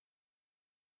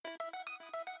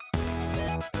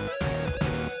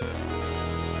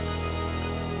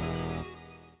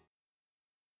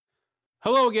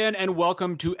Hello again, and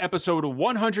welcome to episode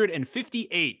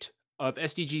 158 of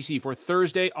SDGC for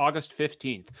Thursday, August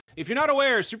 15th. If you're not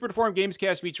aware, Super Deformed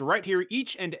Gamescast meets right here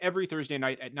each and every Thursday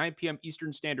night at 9 p.m.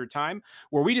 Eastern Standard Time,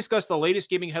 where we discuss the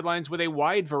latest gaming headlines with a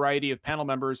wide variety of panel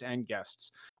members and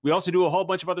guests. We also do a whole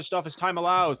bunch of other stuff as time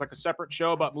allows, like a separate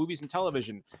show about movies and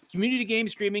television, community game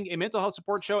streaming, a mental health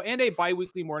support show, and a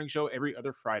bi-weekly morning show every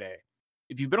other Friday.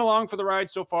 If you've been along for the ride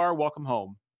so far, welcome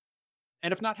home.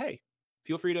 And if not, hey,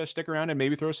 feel free to stick around and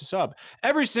maybe throw us a sub.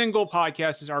 Every single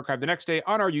podcast is archived the next day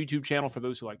on our YouTube channel for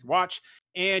those who like to watch.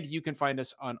 And you can find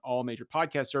us on all major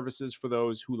podcast services for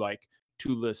those who like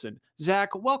to listen.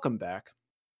 Zach, welcome back.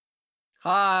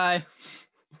 Hi.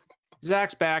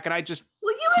 Zach's back, and I just...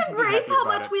 Will you embrace how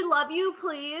much we love you,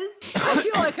 please? I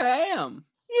feel like I am.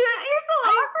 You're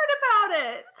so awkward about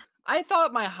it. I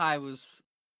thought my high was...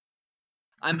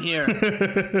 I'm here. Go back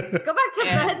to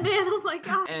bed, man. Oh my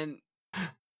god. And...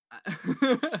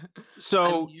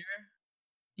 So...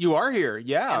 You are here,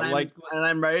 yeah. And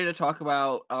I'm ready to talk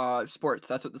about sports.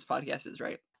 That's what this podcast is,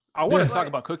 right? I want to talk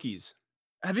about cookies.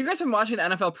 Have you guys been watching the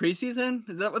NFL preseason?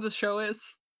 Is that what the show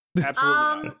is?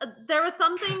 Absolutely not. There was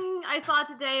something I saw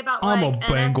today about I'm a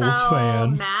Bengals NFL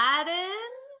fan. Madden.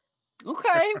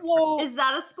 Okay, well... Is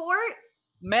that a sport?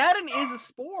 Madden is a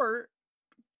sport.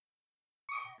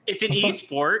 It's an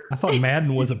esport. I thought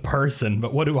Madden was a person,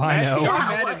 but what do I know? John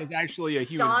Madden is actually a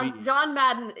human being. John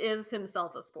Madden is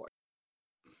himself a sport.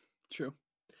 True.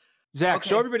 Zach,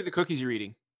 show everybody the cookies you're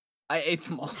eating. I ate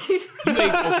them all.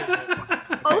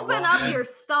 Open up your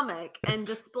stomach and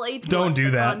display to Don't us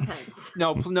do the that. contents.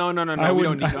 No. We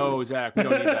don't need... No, Zach, we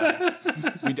don't need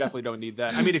that. We definitely don't need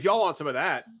that. I mean, if y'all want some of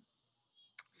that...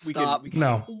 Stop.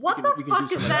 No. What the fuck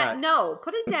is that? No,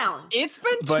 put it down. It's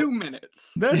been 2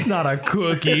 minutes. That's not a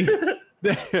cookie.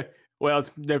 Well, it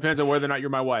depends on whether or not you're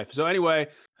my wife. So anyway,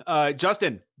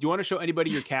 Justin, do you want to show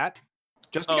anybody your cat?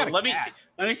 Justin got a let cat.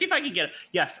 me see if I can get it.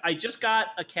 Yes, I just got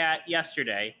a cat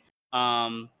yesterday.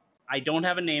 I don't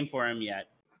have a name for him yet,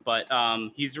 but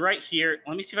he's right here.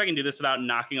 Let me see if I can do this without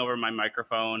knocking over my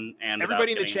microphone. And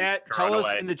everybody in the chat, tell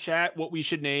us in the chat what we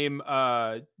should name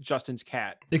Justin's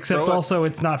cat. Except also,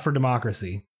 it's not for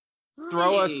democracy.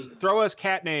 Throw us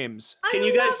cat names. Can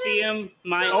you guys see him?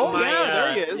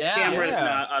 There he is. Camera's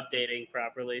not updating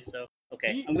properly, so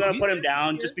okay. I'm gonna put him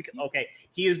down just because. Okay,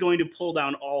 he is going to pull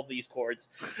down all of these cords.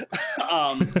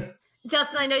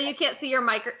 Justin, I know you can't see your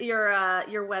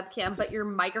webcam, but your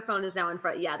microphone is now in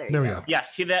front. Yeah, there we go.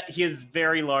 Yes, his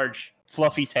very large,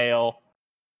 fluffy tail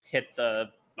hit the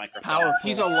microphone. Powerful.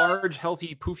 He's a large,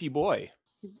 healthy, poofy boy.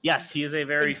 Yes, he is a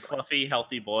very fluffy,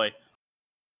 healthy boy.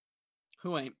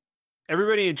 Who ain't?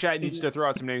 Everybody in chat needs to throw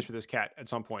out some names for this cat at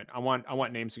some point. I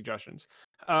want name suggestions.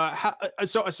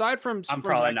 So aside from, I'm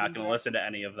probably not going to listen to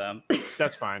any of them.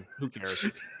 That's fine. Who cares?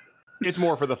 It's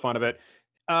more for the fun of it.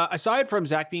 Aside from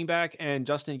Zach being back and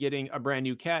Justin getting a brand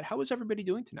new cat, how is everybody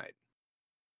doing tonight?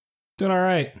 Doing all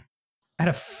right. I had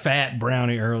a fat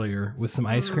brownie earlier with some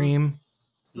ice cream.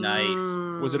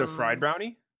 Nice. Was it a fried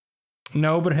brownie?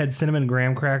 No, but it had cinnamon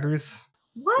graham crackers.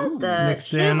 What the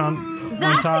mixed in on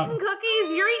Zach's top. eating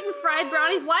cookies. You're eating fried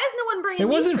brownies. Why is no one bringing? It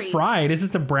wasn't treats? fried. It's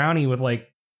just a brownie with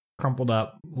crumpled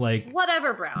up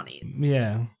whatever brownies.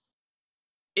 Yeah.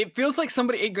 It feels like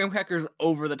somebody ate graham crackers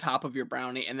over the top of your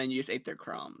brownie, and then you just ate their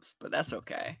crumbs. But that's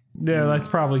okay. Yeah, that's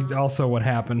probably also what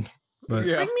happened. But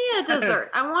Bring me a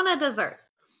dessert. I want a dessert.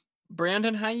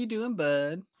 Brandon, how you doing,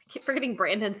 bud? I keep forgetting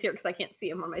Brandon's here because I can't see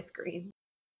him on my screen.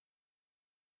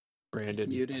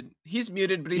 Brandon. He's muted. He's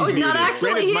muted, but he's he's muted. not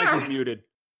actually Brandon's here. mic is muted.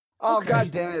 Oh, Okay.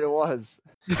 God damn it was.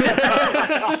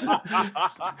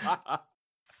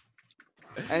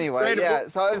 Anyway, Brandon, yeah,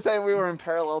 so I was saying we were in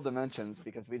parallel dimensions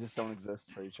because we just don't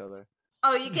exist for each other.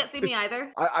 Oh, you can't see me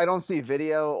either? I don't see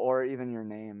video or even your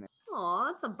name. Oh,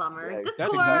 that's a bummer. Yeah, that's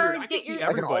Discord, weird. I can get see your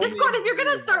everybody. Discord. If you're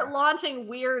gonna start launching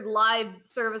weird live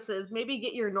services, maybe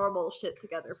get your normal shit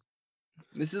together.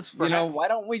 This is, why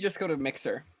don't we just go to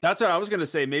Mixer? That's what I was going to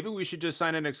say. Maybe we should just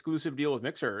sign an exclusive deal with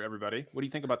Mixer, everybody. What do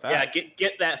you think about that? Yeah,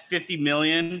 get that 50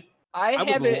 million. I would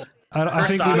have it I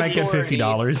think we might get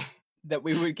 $50. that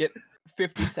we would get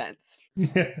 50 cents.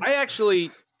 I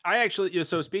actually,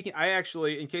 so speaking,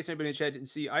 in case anybody in chat didn't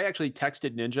see, I actually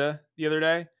texted Ninja the other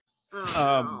day.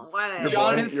 Whatever.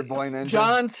 Your boy Ninja.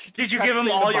 John's. Did you give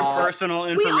him all your personal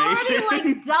We information?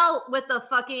 already dealt with the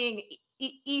fucking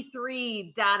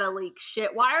E3 data leak shit.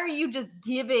 Why are you just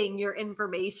giving your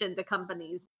information to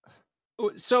companies?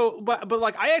 So, but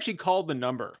I actually called the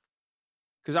number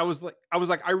because I was like, I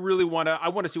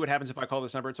want to see what happens if I call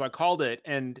this number. And so I called it,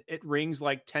 and it rings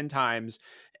like 10 times,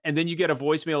 and then you get a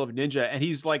voicemail of Ninja, and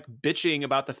he's like bitching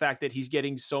about the fact that he's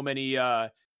getting so many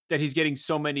that he's getting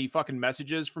so many fucking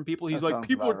messages from people. He's That like, sounds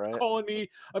people are about right. calling me.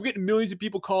 I'm getting millions of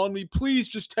people calling me. Please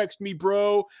just text me,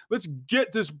 bro. Let's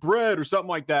get this bread or something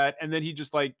like that. And then he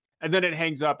just like, and then it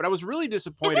hangs up. And I was really Is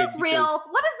disappointed. this real? because-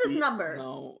 What is this number?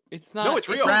 No, it's not. No, it's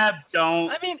real. Brad,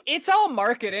 don't. I mean, it's all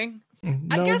marketing.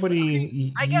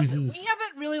 Nobody I guess uses. we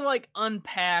haven't really like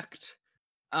unpacked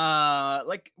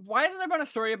like why hasn't there been a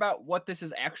story about what this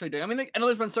is actually doing? I mean, like, I know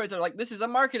there's been stories that are like this is a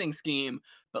marketing scheme,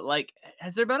 but like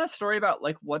has there been a story about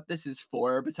like what this is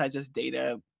for besides just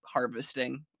data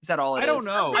harvesting? Is that all it is? I don't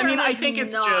know. I mean, I There think has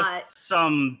it's not. just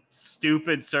some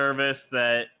stupid service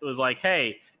that was like,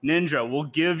 "Hey, Ninja, we'll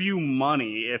give you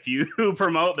money if you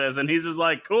promote this," and he's just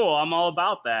like, "Cool, I'm all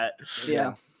about that."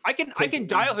 Yeah. I can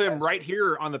dial him right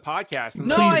here on the podcast. and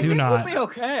No, Please I do think not. we'll be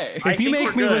okay. I If you think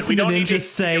make we're me good. listen We to don't need to Ninja keep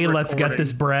say, "Let's get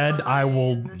this recording. bread," I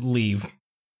will Fine. leave.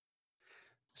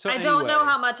 So I don't know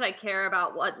anyway, how much I care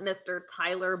about what Mr.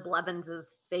 Tyler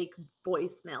Blevins' fake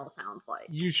voicemail sounds like.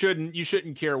 you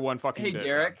shouldn't care one fucking Hey bit.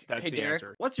 Derek. That's Hey the Derek.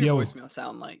 answer. What's your Yo. voicemail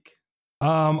sound like?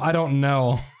 I don't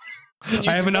know. Can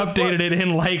you I haven't do- updated it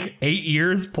in like 8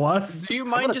 years plus. Do you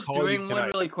gonna mind just call you doing one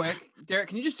tonight. really quick? Derek,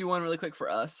 can you just do one really quick for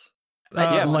us?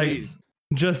 Yeah, like please.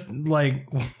 just like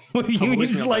what do A you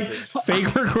just voicemail like message.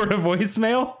 fake record a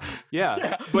voicemail? Yeah,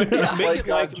 Yeah. but Yeah. make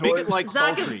it like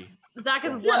Zach is- sultry. Zach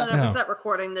is Yeah. 100%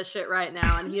 recording this shit right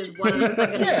now, and he is 100%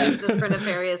 going to Yeah. use this for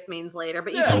nefarious means later.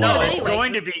 But you Yeah. can Hello. do No, it it's anyway.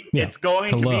 going to be. Yeah. It's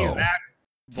going to Hello. be Zach's.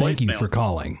 Thank you voicemail. for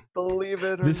calling. Believe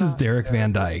it or This is not. Derek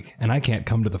Van Dyke, and I can't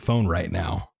come to the phone right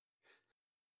now.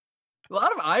 A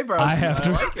lot of eyebrows. I in have that, to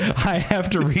I like it. I have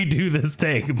to redo this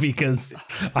take because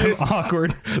I'm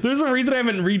awkward. There's a reason I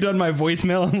haven't redone my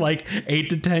voicemail in like 8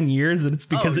 to 10 years, and it's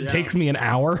because Oh, it yeah. takes me an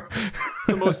hour.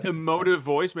 The most emotive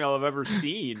voicemail I've ever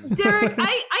seen. Derek, I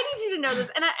need you to know this,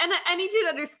 and I need you to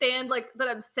understand like that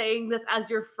I'm saying this as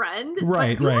your friend. but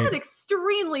Right, you have right. an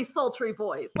extremely sultry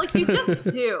voice, like you just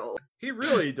do. He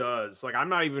really does. Like I'm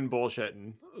not even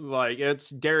bullshitting. Like it's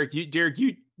Derek.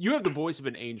 You have the voice of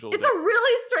an angel. It's a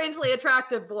really strangely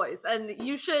attractive voice, and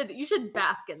you should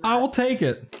bask in that. I will take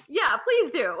it. Yeah,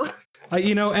 please do.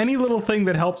 Any little thing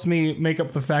that helps me make up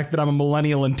the fact that I'm a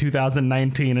millennial in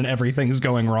 2019 and everything's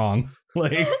going wrong.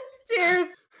 Like, Cheers.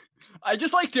 I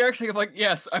just like Derek's thing of like,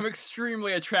 yes, I'm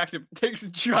extremely attractive. Takes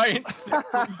a giant sip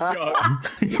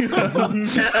from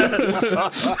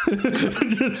jug.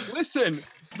 Listen,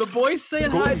 the boys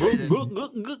saying hydrated.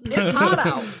 It's hot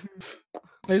out.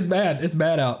 it's bad. It's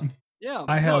bad out. Yeah,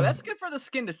 I no, have that's good for the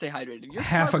skin to stay hydrated. You're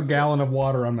Half a smart. gallon of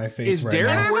water on my face Is right Derek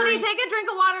now. Everybody wearing- take a drink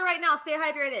of water right now. Stay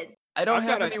hydrated. I don't I've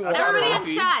have got any a- water. Everybody in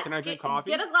Coffee? chat. Can I drink get, coffee?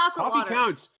 Get a glass of Coffee water.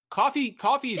 counts. Coffee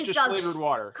is It just does. flavored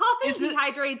water. Coffee It's a-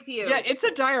 dehydrates you. Yeah, it's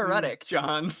a diuretic,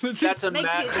 John. That's a makes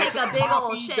myth. you take a big ol'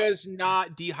 Coffee shit. does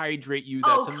not dehydrate you.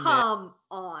 That's oh a myth. come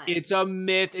on. It's a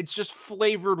myth. It's just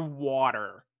flavored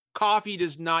water. Coffee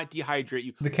does not dehydrate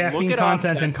you. The caffeine Look it up.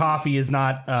 content in coffee is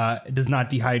not does not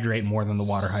dehydrate more than the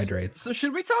water hydrates. So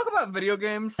should we talk about video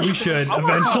games? We should I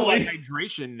wanna talk about eventually.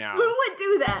 hydration now. Who would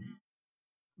do that?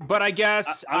 But I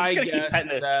guess I'm just gonna guess keep petting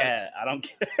this that- cat. I don't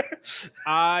care.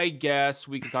 I guess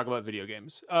we can talk about video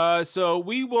games. So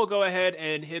we will go ahead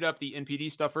and hit up the NPD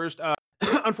stuff first.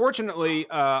 Unfortunately,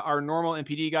 our normal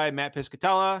NPD guy, Matt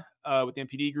Piscatella, with the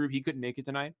NPD group, he couldn't make it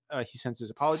tonight. He sends his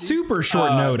apologies. Super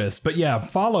short Uh, notice, but yeah,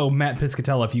 follow Matt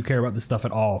Piscatella if you care about this stuff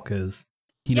at all, because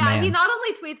he the Yeah, man. he not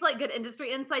only tweets like good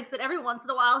industry insights, but every once in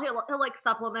a while he'll like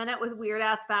supplement it with weird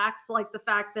ass facts, like the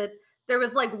fact that there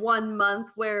was like 1 month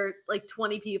where like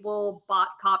 20 people bought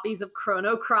copies of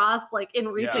Chrono Cross like in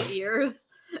recent years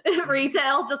in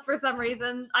retail just for some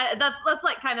reason. That's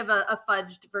like kind of a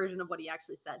fudged version of what he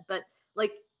actually said, but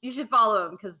like you should follow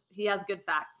him because he has good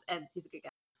facts and he's a good guy.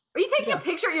 Are you taking a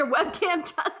picture of your webcam,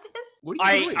 Justin? What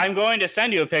are you doing? I'm going to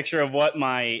send you a picture of what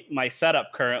my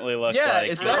setup currently looks Yeah, like.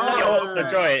 is that You'll not-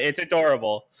 enjoy it. It's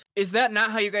adorable. Is that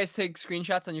not how you guys take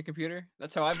screenshots on your computer?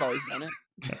 That's how I've always done it.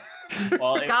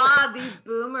 Well, God, these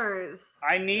boomers.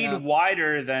 I need Yeah.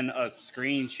 wider than a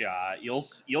screenshot. You'll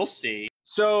see.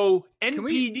 So Can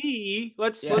we- NPD,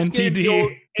 let's Yeah. get into the NPD.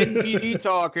 old NPD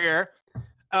talk here.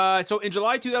 So in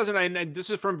July 2009, and this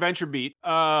is from VentureBeat,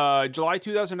 July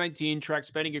 2019 tracked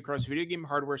spending across video game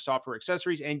hardware, software,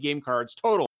 accessories, and game cards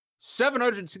total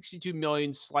 762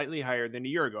 million, slightly higher than a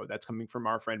year ago. That's coming from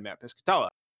our friend Matt Piscatella.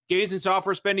 Gains in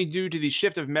software spending due to the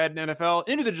shift of Madden NFL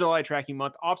into the July tracking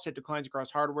month offset declines across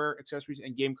hardware, accessories,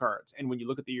 and game cards. And when you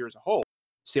look at the year as a whole,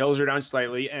 sales are down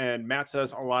slightly, and Matt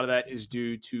says a lot of that is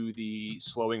due to the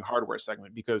slowing hardware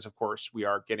segment because, of course, we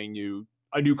are getting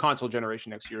a new console generation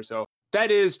next year. So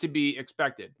that is to be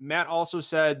expected. Matt also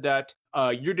said that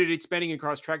year-to-date spending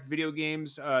across tracked video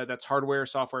games, that's hardware,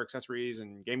 software, accessories,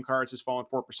 and game cards, has fallen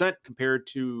 4% compared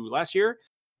to last year.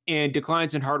 and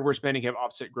declines in hardware spending have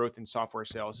offset growth in software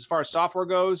sales. As far as software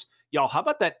goes, y'all, how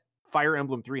about that Fire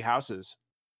Emblem Three Houses?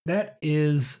 That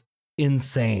is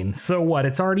insane. So what?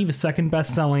 It's already the second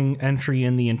best-selling entry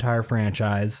in the entire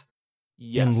franchise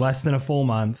in less than a full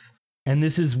month. And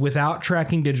this is without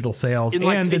tracking digital sales.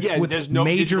 And it's with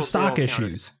major stock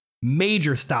issues.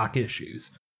 Major stock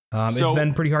issues. It's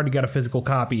been pretty hard to get a physical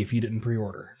copy if you didn't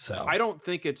pre-order. So I don't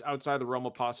think it's outside the realm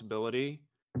of possibility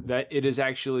that it is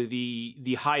actually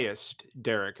the highest,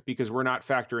 Derek, because we're not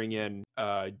factoring in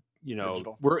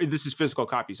Digital. this is physical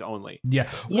copies only. Yeah.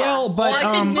 Well, but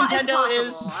I think Nintendo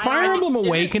is Fire Emblem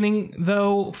Awakening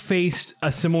though faced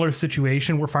a similar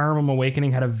situation where Fire Emblem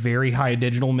Awakening had a very high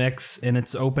digital mix in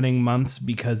its opening months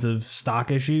because of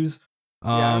stock issues.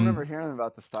 I remember hearing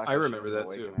about the stock. I remember that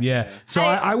too. Yeah, so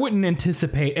I wouldn't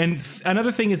anticipate. And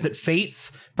another thing is that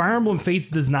Fire Emblem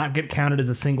Fates does not get counted as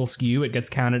a single SKU. It gets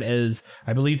counted as,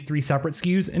 I believe, 3 separate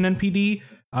SKUs in NPD.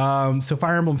 So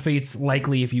Fire Emblem Fates,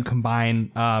 likely if you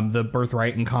combine the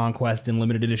Birthright and Conquest and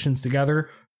limited editions together,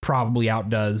 probably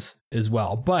outdoes as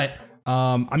well. But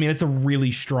I mean, it's a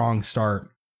really strong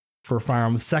start for Fire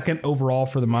Emblem. Second overall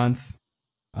for the month.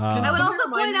 I would also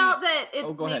point out that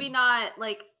it's go maybe ahead. not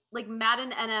like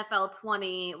Madden NFL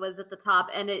 20 was at the top,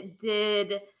 and it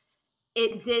did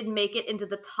make it into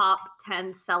the top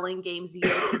 10 selling games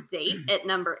year to date at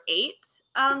number 8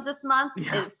 this month, in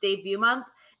its debut month,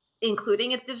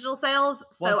 including its digital sales.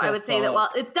 So I would say that while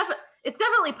it's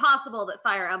definitely possible that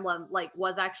Fire Emblem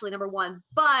was actually number 1,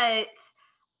 but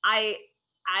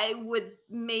I would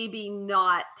maybe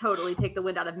not totally take the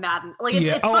wind out of Madden.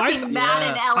 It's fucking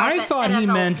Madden. I thought NFL he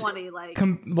meant 20,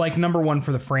 number 1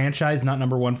 for the franchise, not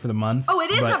number 1 for the month. Oh, it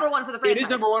is number 1 for the franchise. It is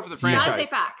number 1 for the franchise. That is a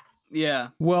fact. Yeah.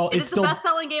 Well, It's still the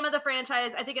best-selling game of the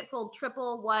franchise. I think it sold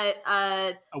triple what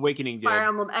Awakening did. Fire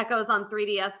Emblem Echoes on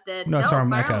 3DS did. No, it's Fire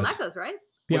Emblem Emblem Echoes. Echoes, right?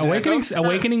 Yeah,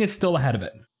 Awakening is still ahead of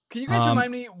it. Can you guys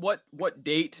remind me what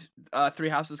date Three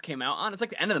Houses came out on? It's like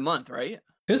the end of the month, right?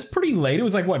 It was pretty late. It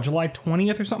was like what, July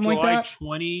 20th or something like that?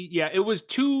 July 20. Yeah, it was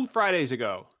 2 Fridays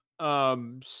ago.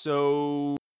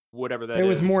 So whatever that is. It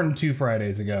was more than 2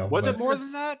 Fridays ago. Was but- it more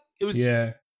than that? It was.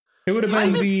 Yeah. It would have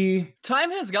been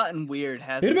Time has gotten weird,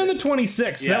 hasn't It'd it? have been the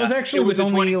 26th. Yeah, that was actually it was with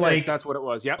the only 26th, that's what it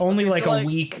was. Yep. only Okay, like so, a like,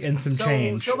 week and some so,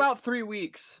 change. So about 3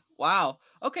 weeks. Wow.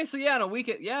 Okay, so yeah, in a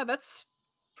week, that's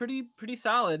pretty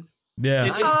solid.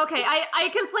 Yeah. Oh, okay. I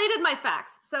conflated my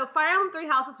facts. So Fire Emblem Three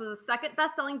Houses was the second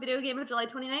best-selling video game of July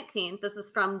 2019. This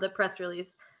is from the press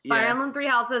release. Fire Emblem Three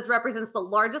Houses represents the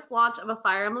largest launch of a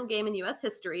Fire Emblem game in U.S.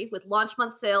 history, with launch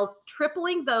month sales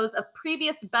tripling those of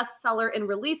previous bestseller in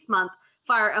release month,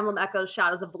 Fire Emblem Echoes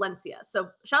Shadows of Valencia. So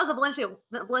Shadows of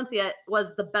Valencia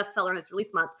was the bestseller in its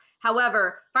release month.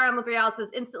 However, Fire Emblem Three Houses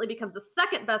instantly becomes the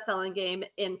second best-selling game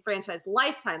in franchise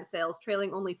lifetime sales,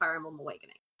 trailing only Fire Emblem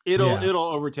Awakening. It'll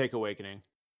overtake Awakening.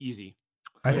 Easy.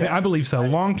 I believe so.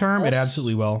 Long term, it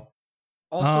absolutely will.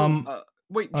 Also,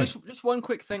 wait, just one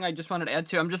quick thing I just wanted to add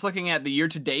to. I'm just looking at the year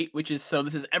to date, which is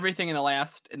this is everything in the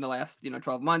last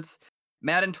 12 months.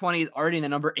 Madden 20 is already in the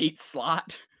number 8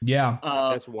 slot. Yeah.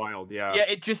 That's wild. Yeah. Yeah,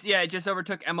 it just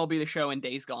overtook MLB The Show and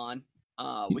Days Gone,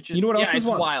 which is You know what else is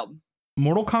wild.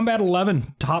 Mortal Kombat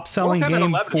 11, top selling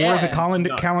game for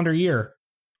the calendar year.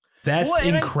 That's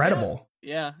incredible.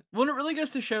 Yeah. Well, it really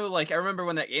goes to show, I remember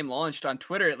when that game launched on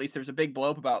Twitter, at least there was a big blow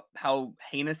up about how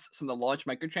heinous some of the launch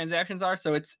microtransactions are.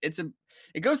 So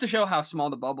it goes to show how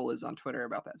small the bubble is on Twitter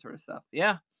about that sort of stuff.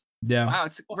 Yeah. Yeah. Wow.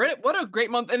 What a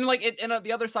great month. And and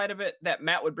the other side of it that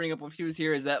Matt would bring up if he was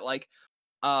here is that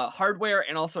hardware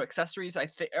and also accessories,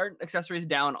 are accessories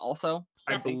down also.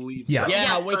 I believe. Yes.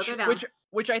 Yeah. Yes,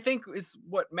 Which I think is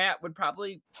what Matt would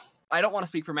probably, I don't want to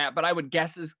speak for Matt, but I would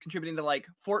guess is contributing to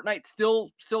Fortnite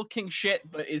still king shit,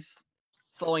 but is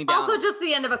slowing down. Also, just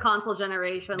the end of a console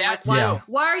generation.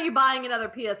 Why are you buying another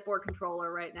PS4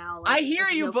 controller right now? I hear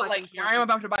you, but here I am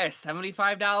about to buy a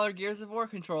 $75 Gears of War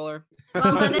controller.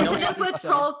 Well, the Nintendo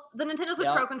Switch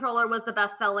Pro controller was the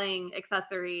best-selling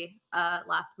accessory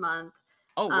last month.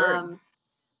 Oh, word.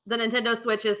 The Nintendo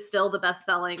Switch is still the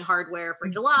best-selling hardware for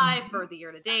July, for the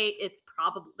year to date.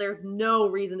 There's no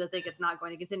reason to think it's not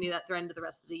going to continue that trend to the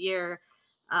rest of the year.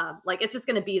 It's just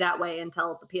going to be that way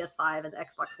until the PS5 and the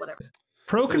Xbox, whatever.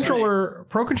 Pro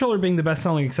controller being the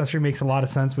best-selling accessory makes a lot of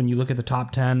sense when you look at the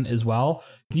top 10 as well.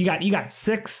 You got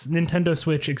 6 Nintendo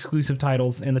Switch exclusive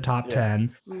titles in the top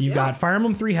 10. You've got Fire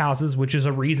Emblem Three Houses, which is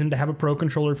a reason to have a Pro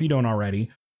controller if you don't already.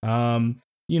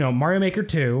 Mario Maker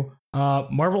 2,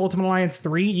 Marvel Ultimate Alliance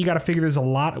 3. You got to figure there's a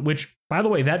lot. Which, by the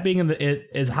way, that being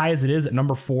as high as it is at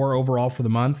number 4 overall for the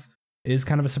month is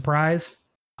kind of a surprise.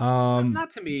 Not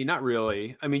to me, not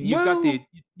really. I mean, you've got Well,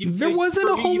 there wasn't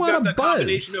for a me, whole you've lot got of the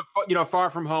combination buzz. of Far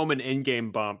From Home and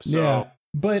in-game bump. So Yeah,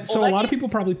 but so Well, a lot that of people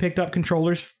probably picked up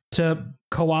controllers to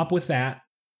co-op with that.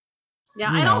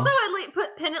 Yeah, You I'd know. also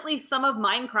pin at least some of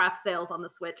Minecraft sales on the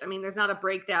Switch. I mean, there's not a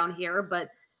breakdown here, but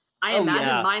I Oh, imagine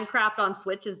yeah. Minecraft on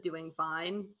Switch is doing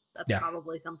fine. That's Yeah.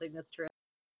 probably something that's true.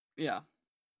 Yeah.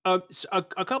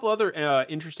 a couple other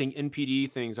interesting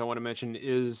NPD things I want to mention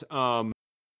is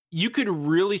you could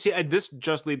really see, and this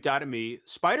just leaped out at me.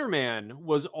 Spider-Man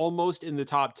was almost in the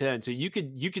top 10, so you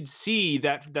could see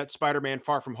that Spider-Man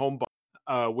Far From Home,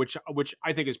 which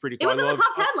I think is pretty It cool. was in I the love-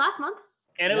 top 10 last month.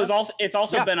 And it's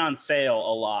also Yeah. been on sale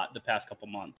a lot the past couple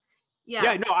months.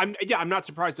 Yeah. no, I'm not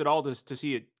surprised at all to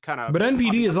see it kind of. But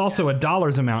NPD is also a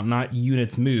dollars amount, not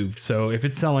units moved. So if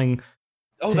it's selling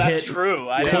Oh, To that's hit true.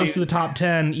 I close didn't to the top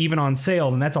 10, even on sale,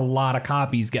 then that's a lot of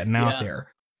copies getting out Yeah.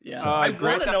 there. Yeah. I Grand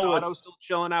wanna Theft know what- Auto still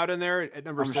chilling out in there at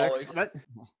number I'm 6. always- That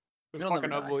You'll fucking never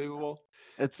die. unbelievable.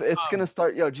 It's Um, gonna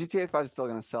start. Yo, GTA 5 is still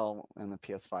gonna sell in the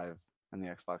PS5 and the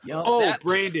Xbox. Yo, One. Oh, that's-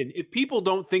 Brandon, if people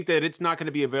don't think that it's not going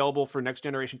to be available for next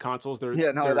generation consoles,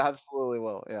 Yeah, no, it they're absolutely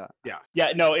will. Yeah,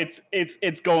 Yeah, no,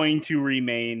 it's going to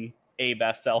remain a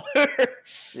bestseller.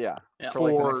 yeah. Yeah. For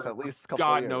like the For next at least couple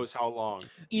God years. knows how long.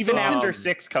 Even So, after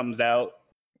 6 comes out.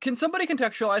 Can somebody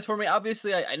contextualize for me?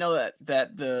 Obviously, I know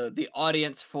that the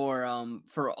audience for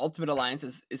Ultimate Alliance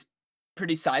is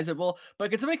pretty sizable,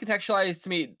 but can somebody contextualize to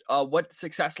me what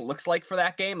success looks like for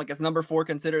that game? Like, is number 4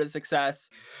 considered a success?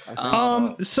 I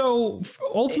think So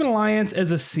Ultimate Alliance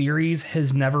as a series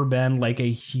has never been like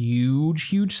a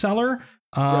huge seller.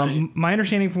 Right. My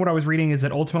understanding from what I was reading is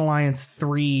that Ultimate Alliance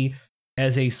 3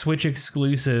 as a Switch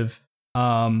exclusive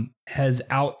has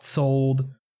outsold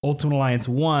Ultimate Alliance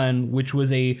 1, which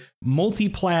was a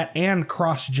multi-plat and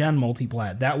cross-gen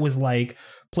multi-plat. That was like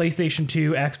PlayStation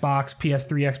 2, Xbox,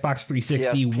 PS3, Xbox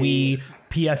 360, PSP. Wii,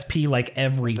 PSP, like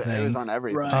everything. it was on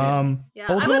everything. Right. Yeah,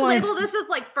 I Ultimate would Alliance label this as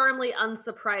like firmly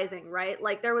unsurprising, right?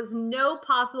 Like there was no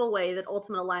possible way that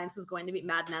Ultimate Alliance was going to beat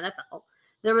Madden NFL.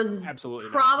 There was Absolutely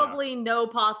not, probably no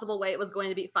possible way it was going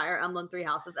to beat Fire Emblem Three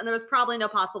Houses, and there was probably no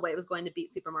possible way it was going to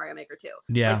beat Super Mario Maker 2.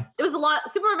 Yeah. Like, it was a lot.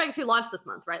 Super Mario Maker 2 launched this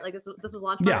month, right? Like this was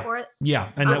launch month Yeah. for it. Yeah,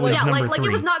 and that was yeah, number like 3.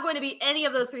 it was not going to beat any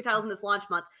of those 3 titles in this launch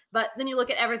month. But then you look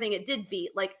at everything it did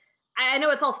beat. Like I know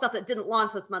it's all stuff that didn't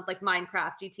launch this month, like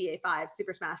Minecraft, GTA 5,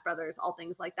 Super Smash Brothers, all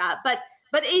things like that. But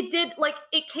it did, like,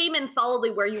 it came in solidly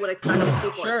where you would expect it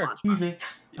to for Sure. its launch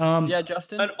month. Yeah,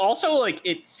 Justin. And also, like,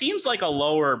 it seems like a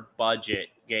lower budget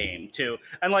game too.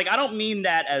 And like, I don't mean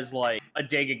that as like a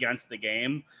dig against the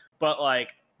game, but like,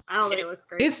 I don't think it looks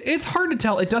great. It's hard to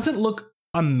tell. It doesn't look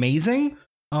amazing,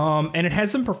 and it has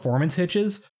some performance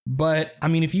hitches. But I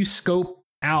mean, if you scope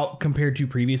out compared to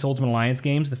previous Ultimate Alliance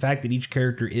games, the fact that each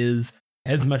character is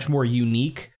as much more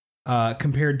unique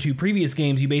compared to previous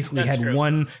games, you basically That's had true.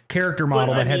 one character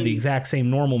model I that had the mean- exact same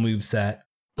normal move set.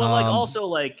 but like, Um, also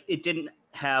like, it didn't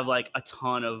have like a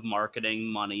ton of marketing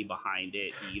money behind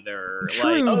it either.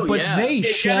 True, Like, Oh, but yeah. they It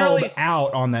shelled generally-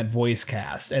 out on that voice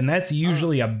cast, and that's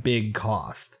usually a big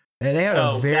cost. They had oh, a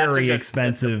that's very good- that's a good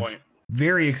expensive, point.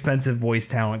 very expensive voice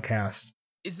talent cast.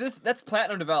 That's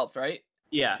Platinum developed, right?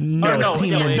 Yeah. No, Or it's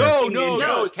Team no, Ninja. Team No,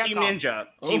 Ninja. it's Team Capcom. Ninja.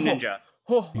 Team Oh. Ninja.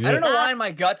 Oh, Yeah. I don't know why in my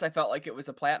guts I felt like it was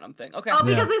a Platinum thing. Okay. Oh,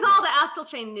 because Yeah. we saw the Astral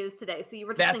Chain news today, so you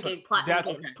were just That's thinking what- Platinum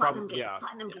that's games, okay. Platinum Probably- games, yeah.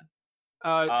 Platinum games.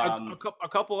 A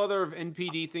couple other of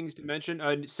NPD things to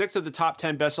mention. 6 of the top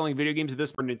 10 best-selling video games of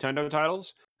this were Nintendo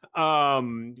titles,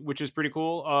 which is pretty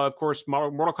cool. Of course,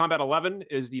 Mortal Kombat 11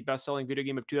 is the best-selling video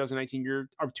game of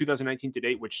 2019 to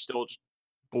date, which still just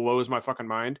blows my fucking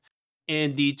mind.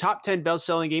 And the top 10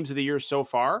 best-selling games of the year so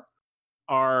far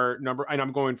are and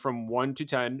I'm going from 1 to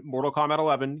 10: Mortal Kombat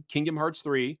 11, Kingdom Hearts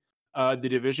 3, The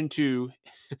Division 2,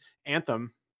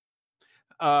 Anthem,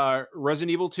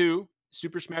 Resident Evil 2,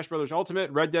 Super Smash Bros.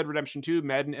 Ultimate, Red Dead Redemption 2,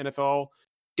 Madden NFL,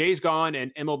 Days Gone,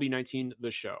 and MLB 19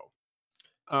 The Show.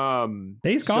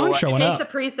 Days Gone showing Case up. of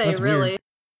pre-say, That's weird. really.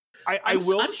 I'm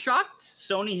shocked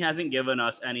Sony hasn't given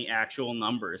us any actual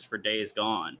numbers for Days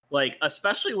Gone. Like,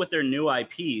 especially with their new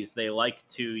IPs, they like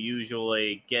to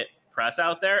usually get press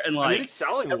out there and I like mean, it's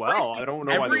selling well. I don't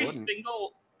know why they wouldn't.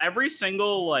 every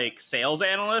single like sales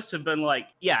analyst have been like,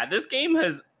 yeah, this game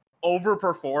has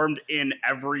overperformed in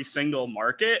every single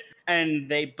market, and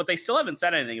they still haven't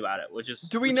said anything about it, which is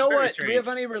Do we which is know very what? Do we have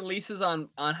strange. any releases on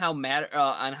how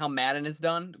Madden is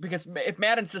done? Because if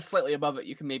Madden's just slightly above it,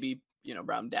 you can maybe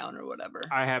round down or whatever.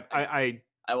 I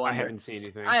wonder. haven't seen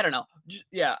anything. I don't know.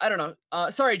 Yeah, I don't know.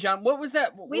 Sorry, John. What was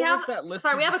that? We what have was that list?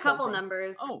 sorry, you we have a just pulled couple from?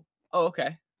 numbers. Oh,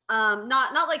 okay.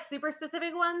 Not like super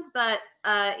specific ones, but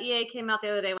EA came out the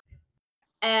other day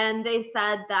and they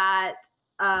said that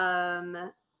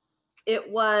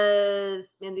it was,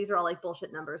 man, these are all like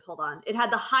bullshit numbers. Hold on. It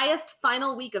had the highest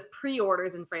final week of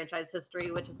pre-orders in franchise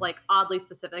history, which is like oddly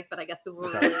specific, but I guess people were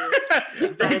really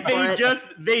excited for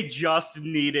it. They just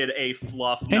needed a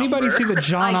fluff number. Anybody see the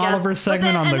John Oliver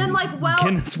segment on the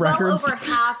Guinness records?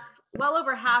 Well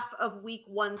over half of week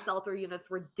 1 sell-through units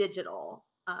were digital.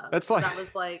 That's so like that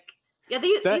was like, yeah,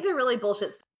 these are really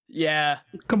bullshit. Yeah,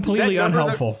 completely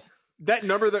unhelpful. That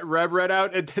number that Reb read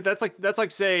out, that's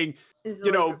like saying,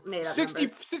 you know,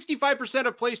 65%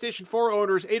 of PlayStation 4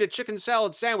 owners ate a chicken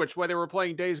salad sandwich while they were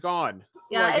playing Days Gone.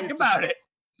 Yeah, like, think about it.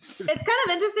 It's kind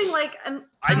of interesting. Like,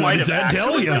 I might have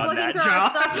actually done looking that, through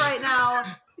John. our stuff right now.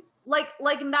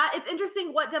 Like Matt, it's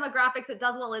interesting what demographics it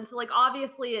does well into. Like,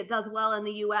 obviously, it does well in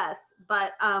the U.S.,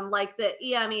 but like the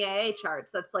EMEA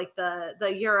charts, that's like the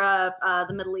Europe,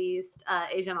 the Middle East,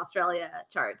 Asia, and Australia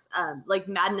charts. Like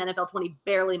Madden NFL 20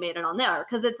 barely made it on there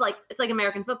because it's like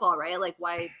American football, right? Like,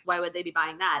 why would they be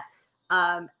buying that?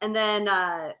 And then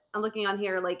I'm looking on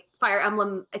here, like Fire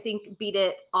Emblem, I think beat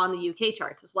it on the UK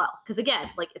charts as well. Because again,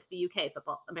 like it's the UK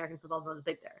football, American football is not as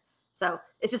big there. So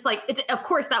it's just like, of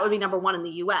course that would be number 1 in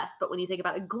the US, but when you think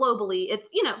about it globally, it's,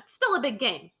 you know, still a big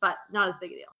game, but not as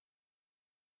big a deal.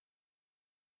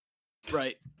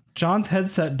 Right. John's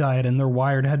headset died and they're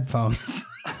wired headphones.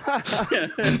 It's okay.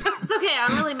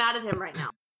 I'm really mad at him right now.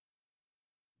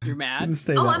 You're mad?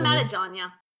 I'm mad at John, yeah.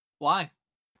 Why?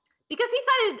 Because he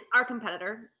cited our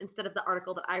competitor instead of the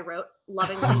article that I wrote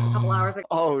lovingly a couple hours ago.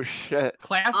 Oh, shit.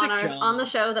 Classic John. On the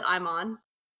show that I'm on.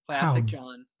 Classic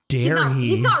John.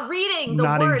 He's not reading the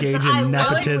not words engage that in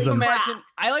nepotism.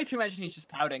 I like to imagine he's just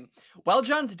pouting. While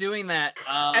John's doing that,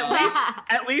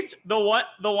 at least the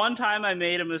one time I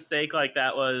made a mistake like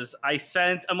that was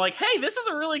I'm like, hey, this is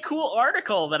a really cool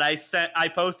article that I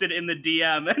posted in the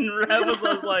DM, and Rev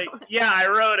was like, yeah, I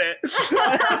wrote it.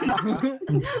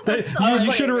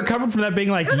 You should have recovered from that being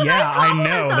like, yeah, nice I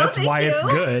know, that's Thank why you. it's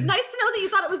good. Nice to know that you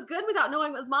thought it was good without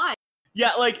knowing it was mine.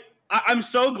 Yeah, like I'm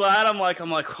so glad. I'm like,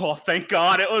 oh, thank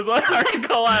God it was an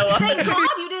article I liked. Thank God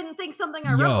you didn't think something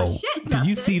I wrote was shit. Did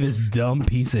you see this dumb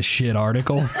piece of shit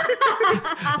article?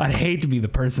 I'd hate to be the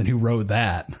person who wrote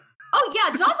that. Oh yeah,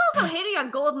 John's also hating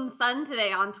on Golden Sun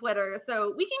today on Twitter,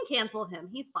 so we can cancel him.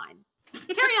 He's fine.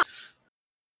 Carry on.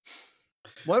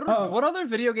 What other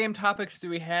video game topics do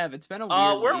we have? It's been a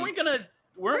weird weren't week. we gonna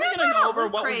go over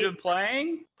what we've been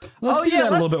playing? Let's do that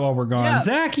a little bit while we're gone. Yeah.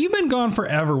 Zach, you've been gone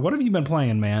forever. What have you been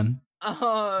playing, man?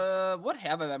 What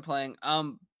have I been playing?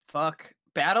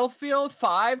 Battlefield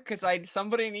 5 because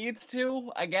somebody needs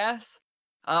to, I guess.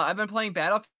 I've been playing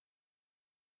Battlefield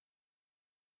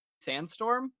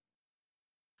Sandstorm,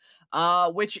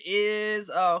 which is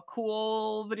a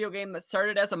cool video game that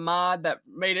started as a mod that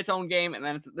made its own game, and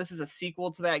then this is a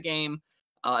sequel to that game.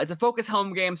 It's a focus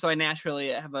home game, so I naturally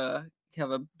have a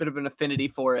bit of an affinity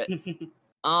for it.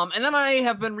 And then I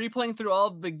have been replaying through all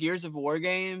of the Gears of War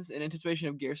games in anticipation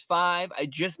of Gears 5. I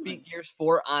just beat Gears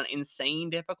 4 on insane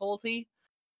difficulty,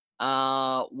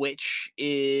 which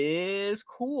is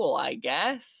cool, I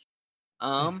guess.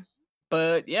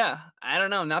 But yeah, I don't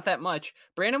know, not that much.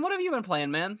 Brandon, what have you been playing,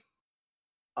 man?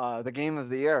 The game of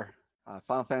the year,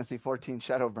 Final Fantasy 14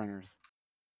 Shadowbringers.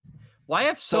 Why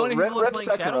have so many people Rip playing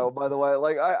Sekiro, Shadow? by the way,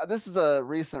 like this is a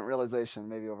recent realization,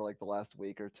 maybe over like the last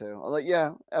week or two. I'm like,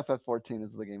 yeah, FF14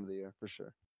 is the game of the year for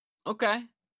sure. Okay,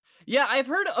 yeah, I've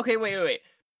heard. Okay, wait.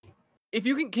 If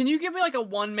you can you give me like a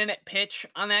 1-minute pitch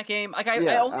on that game? Like I only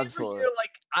ever hear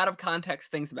like out of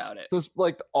context things about it. So it's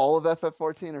like all of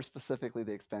FF14, or specifically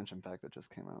the expansion pack that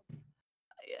just came out.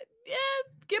 Yeah,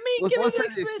 give me the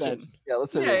expansion. Yeah,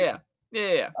 let's say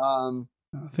yeah.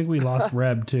 I think we lost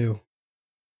Reb too.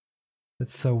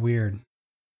 It's so weird.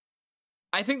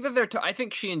 I think that I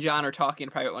think she and John are talking in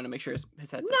private. Want to make sure his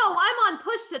headset's No, I'm on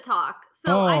push to talk,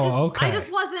 so okay. I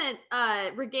just wasn't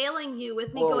regaling you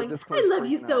with me going, "I love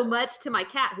you so much" to my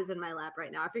cat who's in my lap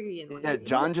right now. I figured you didn't. Yeah,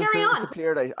 John just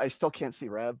disappeared. I still can't see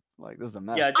Reb. Like this is a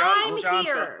mess. Yeah, I'm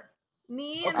here.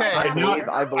 Me and okay. I believe.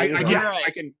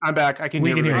 I'm back. I can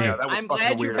hear you. Yeah, I'm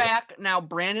glad you're back. Now,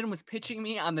 Brandon was pitching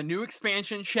me on the new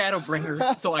expansion,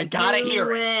 Shadowbringers, so I gotta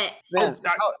hear it. Man,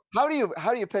 how do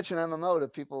you pitch an MMO to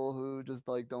people who just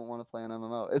like don't want to play an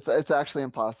MMO? It's actually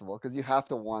impossible because you have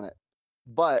to want it.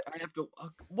 But I have to.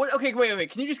 What? Okay,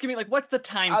 wait. Can you just give me like what's the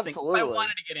time sink? If I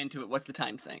wanted to get into it, what's the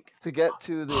time sink? To get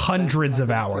to the hundreds of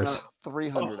hours,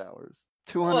 300 hours,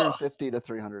 250 to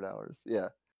 300 hours. Yeah.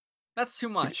 That's too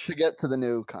much to get to the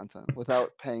new content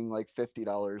without paying like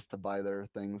 $50 to buy their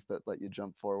things that let you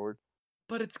jump forward.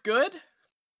 But it's good.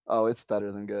 Oh, it's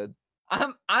better than good.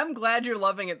 I'm glad you're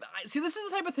loving it. See, this is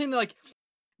the type of thing that like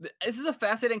this is a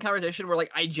fascinating conversation where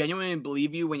like I genuinely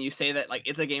believe you when you say that like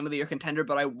it's a game of the year contender,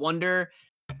 but I wonder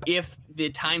if the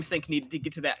time sink needed to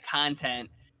get to that content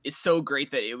is so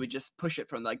great that it would just push it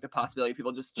from like the possibility of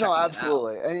people just checking No, it out.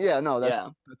 absolutely. And yeah, no, that's Yeah.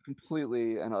 that's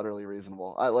completely and utterly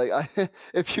reasonable. I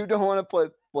if you don't want to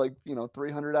put like,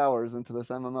 300 hours into this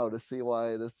MMO to see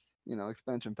why this,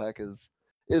 expansion pack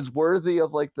is worthy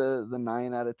of like the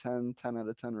 9 out of 10, 10 out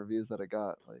of 10 reviews that it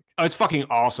got. Like, Oh, it's fucking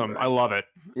awesome. I love it.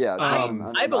 yeah,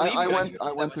 I believe I you. went You I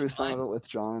put went that through much some of time. it with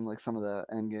John, like some of the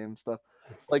end game stuff.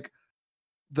 Like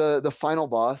the final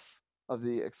boss of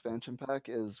the expansion pack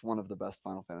is one of the best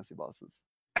Final Fantasy bosses.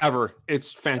 Ever.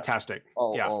 It's fantastic.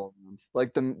 Yeah. All of them.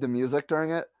 Like the music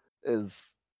during it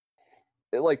is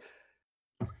like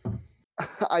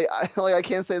I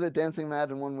can't say that Dancing Mad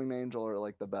and One Winged Angel are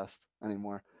like the best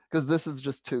anymore because this is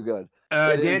just too good.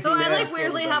 It is- Dancing So I Mad like is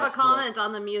weirdly bring have a us to it. comment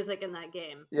on the music in that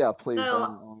game. Yeah, please. So,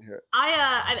 I want to hear it.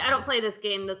 I don't play this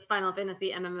game, this Final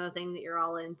Fantasy MMO thing that you're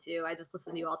all into. I just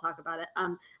listen to you all talk about it. I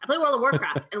play World of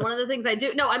Warcraft, and one of the things I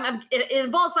do, it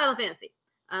involves Final Fantasy.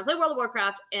 I play World of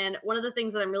Warcraft, and one of the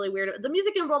things that I'm really weird about, the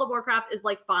music in World of Warcraft is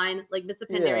like fine. Like Mists of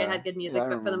Pandaria Yeah, had good music, yeah, I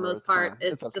but for the remember. most It's part, kinda-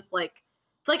 it's it's okay. just like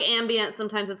it's like ambient.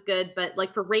 Sometimes it's good, but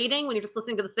like for raiding, when you're just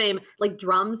listening to the same like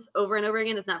drums over and over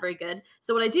again, it's not very good.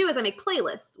 So what I do is I make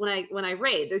playlists when I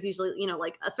raid. There's usually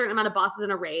like a certain amount of bosses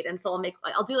in a raid, and so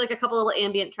I'll do like a couple little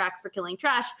ambient tracks for killing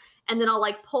trash, and then I'll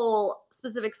like pull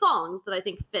specific songs that I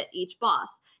think fit each boss.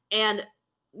 And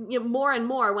more and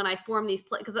more when I form these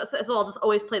because so I'll just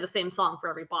always play the same song for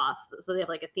every boss, so they have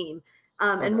like a theme.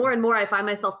 And more I find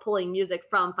myself pulling music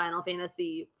from Final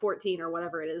Fantasy 14 or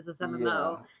whatever it is, this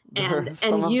MMO, Yeah. and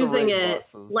Some of the using raid it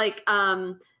bosses. like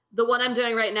the one I'm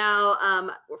doing right now.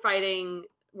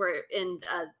 We're in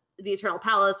the Eternal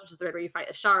Palace, which is the raid where you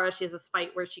fight Ashara. She has this fight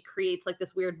where she creates like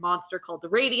this weird monster called the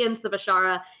Radiance of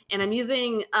Ashara, and I'm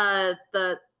using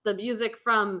the music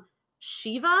from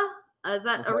Shiva. Is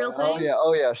that a real thing?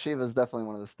 Oh yeah, Shiva's definitely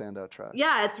one of the standout tracks.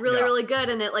 Yeah, it's really, Yeah. really good,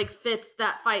 and it like fits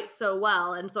that fight so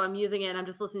well. And so I'm using it, and I'm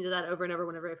just listening to that over and over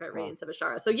whenever I fight Radiance of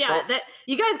Ashara. So yeah, Well, that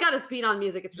you guys got to speed on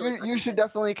music. It's really You should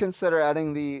definitely consider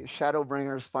adding the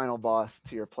Shadowbringers final boss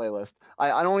to your playlist.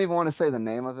 I don't even want to say the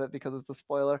name of it because it's a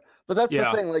spoiler, but that's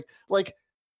Yeah. the thing. Like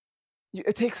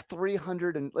it takes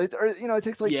 300 and it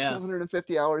takes like Yeah.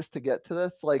 250 hours to get to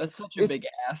this. Like That's such a if- big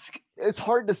ask. it's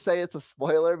hard to say it's a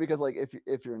spoiler because like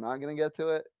if you're not gonna get to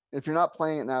it, if you're not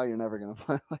playing it now, you're never gonna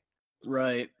play it.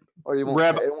 Right. Or you won't.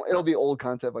 Reb- It'll be old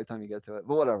content by the time you get to it.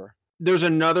 But whatever. There's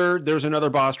another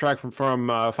boss track from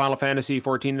Final Fantasy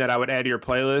 14 that I would add to your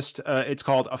playlist. It's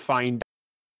called A Fine.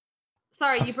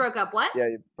 Sorry, you broke up. What? Yeah,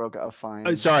 you broke out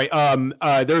fine. Sorry.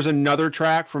 There's another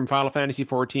track from Final Fantasy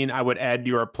 14 I would add to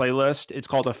your playlist. It's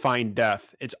called A Fine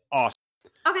Death. It's awesome.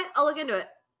 Okay, I'll look into it.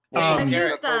 Um,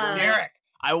 Derek, Derek, Derek,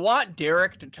 I want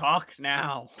Derek to talk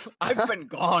now. I've been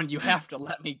gone. You have to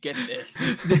let me get this.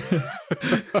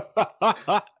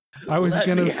 I was Let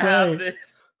gonna me have say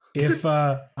this. if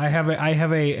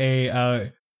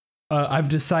I've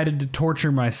decided to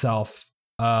torture myself,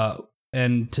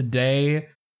 and today,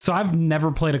 so I've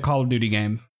never played a Call of Duty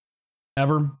game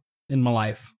ever in my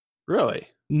life. Really?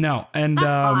 No, and That's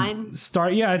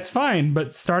fine. it's fine,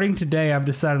 but starting today, I've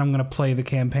decided I'm gonna play the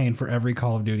campaign for every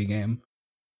Call of Duty game.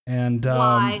 And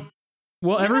Why?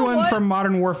 well, You know everyone what? from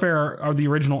Modern Warfare or the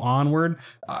original Onward.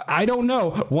 I don't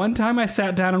know. One time I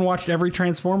sat down and watched every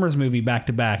Transformers movie back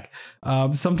to back.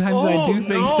 Sometimes I do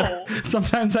things. no.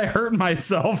 Sometimes I hurt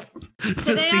myself to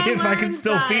Today see I if I can learned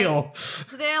still that- feel.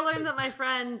 Today I learned that my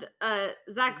friend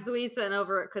Zach Zuisen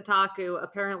over at Kotaku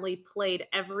apparently played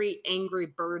every Angry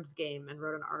Birds game and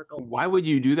wrote an article. Why would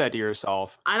you do that to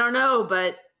yourself? I don't know,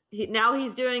 but now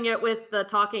he's doing it with the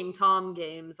Talking Tom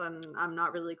games, and I'm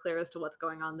not really clear as to what's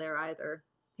going on there either.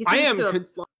 He I seems am to have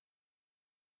con-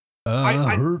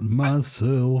 I- hurt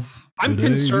myself. I'm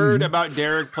concerned about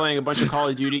Derek playing a bunch of Call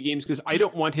of Duty games because I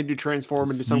don't want him to transform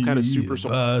into some kind of super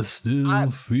soldier.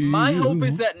 My hope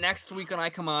is that next week when I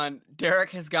come on,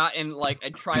 Derek has gotten like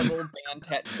a tribal band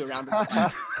tattoo around his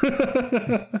back.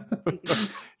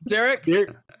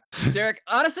 Derek,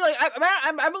 honestly, like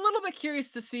I'm a little bit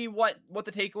curious to see what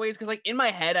the takeaway is because like in my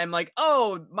head I'm like,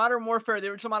 oh, Modern Warfare, the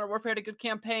original Modern Warfare had a good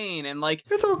campaign, and like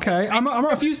It's okay. I'm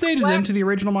a few stages into the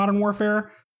original Modern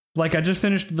Warfare. Like I just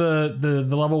finished the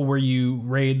level where you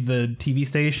raid the TV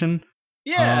station.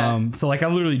 yeah, So like I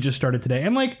literally just started today,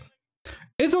 and like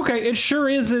it's okay. It sure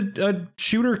is a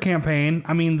shooter campaign.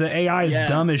 I mean, the AI is Yeah.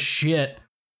 dumb as shit.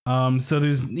 So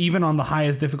there's even on the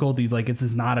highest difficulties, like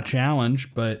it's not a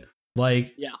challenge, but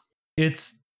like Yeah.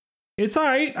 it's It's all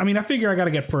right. I mean, I figure I got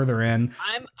to get further in.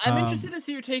 I'm interested to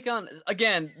see your take on.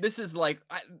 Again, this is like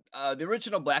the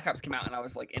original Black Ops came out, and I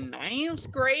was like in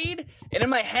 9th grade, and in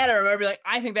my head I remember like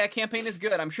I think that campaign is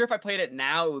good. I'm sure if I played it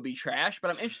now it would be trash, but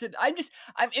I'm interested. I'm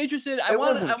interested. I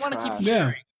want to keep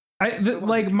hearing.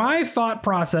 Like my thought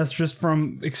process, just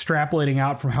from extrapolating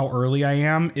out from how early I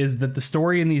am, is that the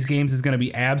story in these games is going to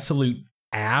be absolute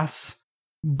ass,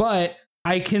 but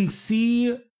I can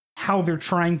see how they're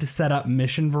trying to set up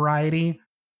mission variety.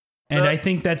 And I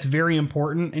think that's very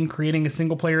important in creating a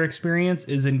single player experience,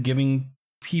 is in giving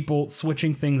people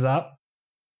switching things up.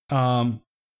 I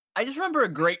just remember a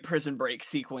great Prison Break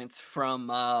sequence from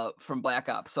Black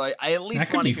Ops. So I at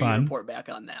least want to hear you report back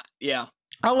on that. Yeah.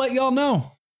 I'll let y'all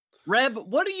know. Reb,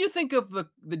 what do you think of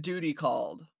the duty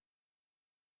called?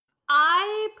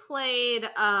 I played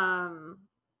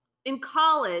in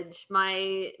college.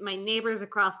 My neighbors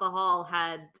across the hall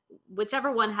had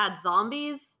whichever one had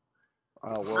zombies.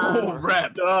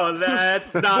 Reb. Oh,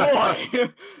 that's not.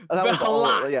 That was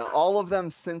all of them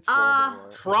since World War.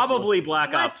 Probably Black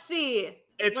Ops. Let's see.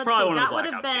 It's probably one of the Black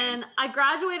That would Ops have been. games. I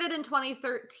graduated in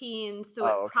 2013, so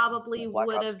it probably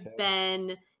would have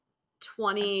been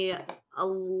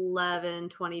 2011,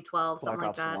 2012, something Black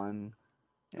like that. Ops 1.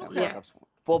 Yeah, Okay. Black Ops 1.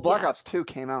 Well, Black Ops 2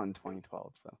 came out in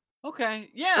 2012, so. Okay.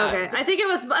 Yeah. Okay. I think it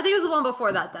was the one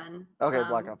before that then. Okay,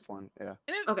 Black Ops 1. Yeah.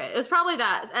 Okay, it was probably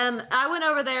that. I went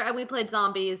over there and we played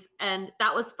zombies, and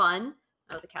that was fun.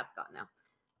 Oh, the cat's gone now.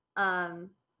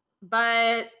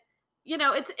 But you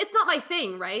know, it's not my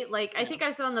thing, right? Like, I think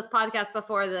I said on this podcast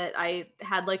before that I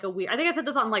had like a weird. I think I said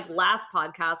this on like last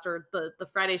podcast or the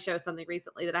Friday show something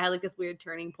recently, that I had like this weird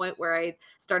turning point where I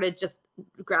started just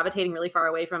gravitating really far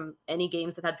away from any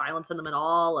games that had violence in them at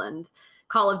all, and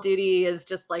Call of Duty is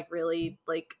just like really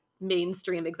like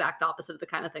mainstream, exact opposite of the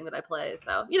kind of thing that I play.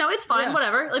 So, you know, it's fine,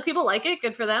 whatever. Like, people like it,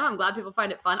 good for them. I'm glad people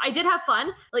find it fun. I did have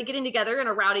fun, like getting together in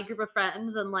a rowdy group of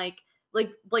friends and like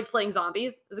playing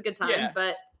zombies. It was a good time,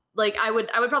 but like I would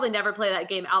probably never play that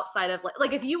game outside of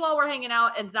like if you all were hanging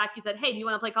out and Zach, you said, hey, do you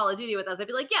want to play Call of Duty with us? I'd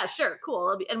be like, yeah, sure,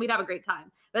 cool. And we'd have a great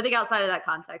time. But I think outside of that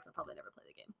context, I'll probably never play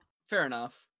the game. Fair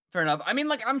enough. I mean,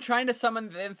 like, I'm trying to summon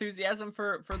the enthusiasm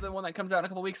for the one that comes out in a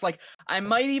couple weeks. Like, I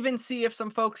might even see if some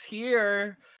folks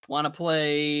here want to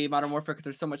play Modern Warfare,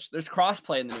 because there's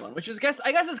crossplay in the new one, which is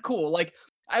I guess is cool. Like,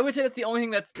 I would say that's the only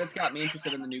thing that's got me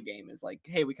interested in the new game, is like,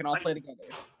 hey, we can all play together.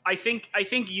 I think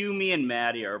you, me, and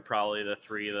Maddie are probably the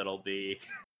three that'll be.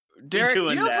 Derek, do you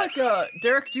have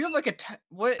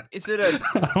what is it?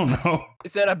 I don't know.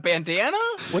 Is that a bandana?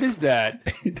 What is that?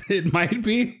 It might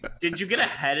be. Did you get a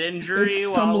head injury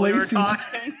It's while we were lacy-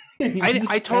 talking?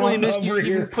 I totally missed you over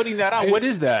even here. putting that out. What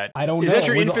is that? I don't know. Is that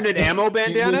your It was- infinite ammo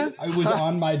bandana? It was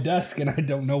on my desk, and I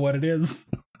don't know what it is.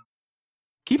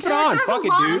 Keep it on. There's Fuck a it,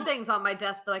 lot dude. of things on my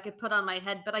desk that I could put on my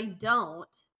head, but I don't.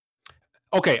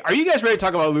 Okay, are you guys ready to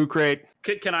talk about Loot Crate?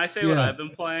 Can I say what I've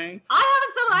been playing? I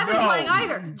haven't said what I've been No. playing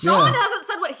either. John hasn't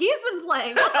said what he's been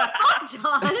playing. What the fuck,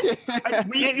 John?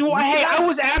 Hey, I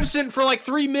was absent for like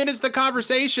 3 minutes of the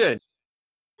conversation.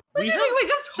 We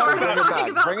just started Bring it talking back,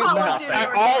 about bring it Call back. of Duty. All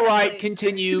right, organically.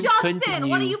 continue. Justin, continue.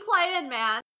 what are you playing,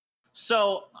 man?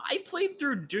 So I played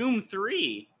through Doom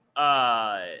 3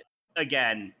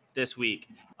 again this week.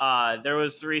 There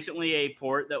was recently a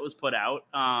port that was put out.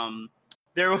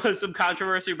 There was some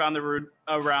controversy around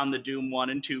the Doom 1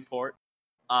 and 2 port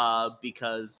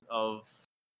because of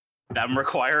them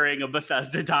requiring a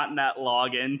Bethesda.net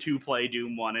login to play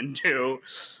Doom 1 and 2.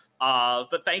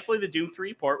 But thankfully, the Doom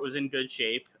 3 port was in good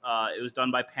shape. It was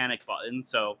done by Panic Button.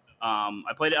 So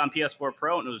I played it on PS4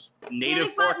 Pro, and it was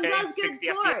native Panic Button 4K, does good 60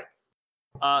 FPS. ports.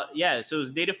 So it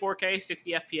was native 4K,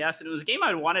 60 FPS, and it was a game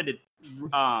I wanted to,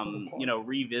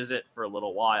 revisit for a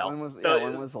little while. When was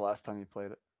the last time you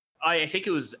played it? I think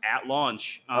it was at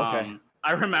launch. Okay.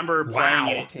 I remember playing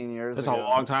it. 15 years That's ago. a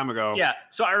long time ago. Yeah,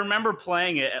 so I remember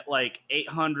playing it at like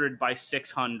 800 by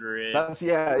 600. That's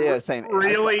same.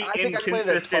 Really I think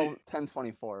inconsistent. I played it at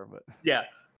 1024, but Yeah,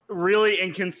 really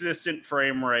inconsistent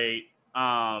frame rate.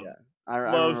 I Low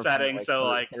remember playing settings, so,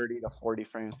 like 30 to 40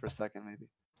 frames per second, maybe.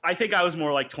 I think I was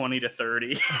more like 20 to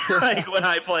 30 like when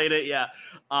I played it. Yeah,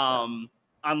 on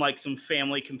like some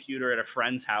family computer at a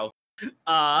friend's house.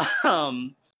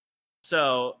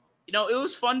 So it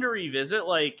was fun to revisit.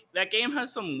 Like, that game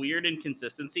has some weird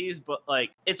inconsistencies, but like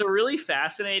it's a really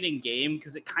fascinating game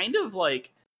because it kind of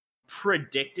like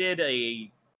predicted a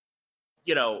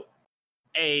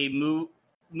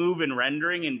move in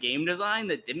rendering and game design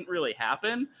that didn't really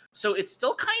happen. So it's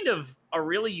still kind of a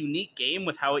really unique game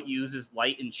with how it uses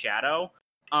light and shadow.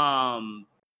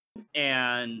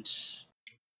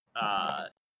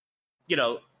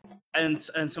 and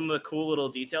some of the cool little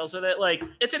details with it. Like,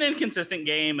 it's an inconsistent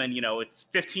game, and it's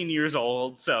 15 years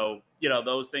old, so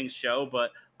those things show.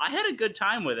 But I had a good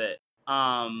time with it.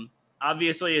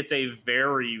 Obviously, it's a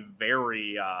very,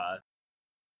 very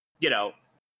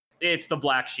it's the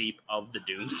black sheep of the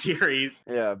Doom series.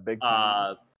 Yeah, big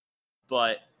time.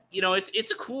 But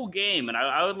it's a cool game, and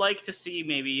I would like to see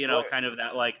maybe kind of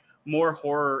that like more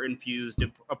horror infused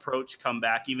approach come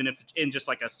back, even if in just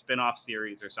like a spin-off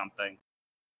series or something.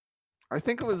 I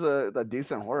think it was a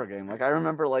decent horror game. Like I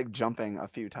remember like jumping a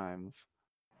few times.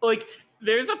 Like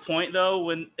there's a point though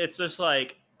when it's just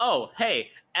like, oh hey,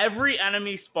 every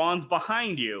enemy spawns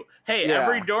behind you. Hey,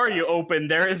 every door you open,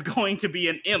 there is going to be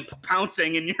an imp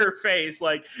pouncing in your face.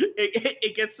 Like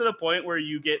it gets to the point where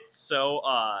you get so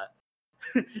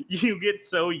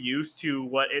used to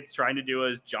what it's trying to do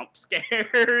as jump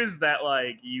scares that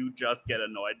like you just get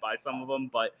annoyed by some of them.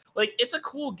 But like it's a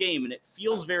cool game and it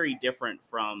feels very different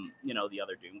from the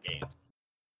other Doom games.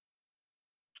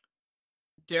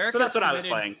 Derek, so that's what I was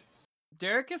playing.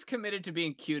 Derek is committed to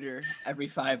being cuter every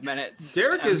 5 minutes.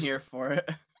 Derek I'm is here for it.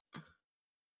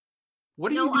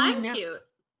 What are you doing I'm now? cute.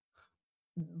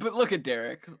 But look at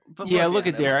Derek. Look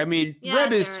at Derek. I mean, Yeah,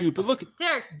 Reb is Derek's- cute, but look,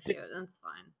 Derek's cute. That's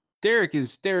fine. Derek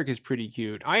is pretty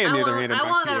cute. I, on the other hand, am I not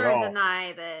won't cute at ever all.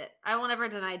 deny that. I won't ever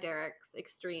deny Derek's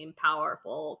extreme,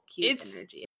 powerful, cute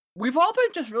energy. We've all been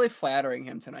just really flattering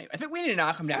him tonight. I think we need to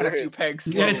knock him down a few Seriously.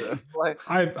 pegs. Yeah, slowly.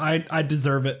 it's- Like, I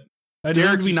deserve it. I Derek,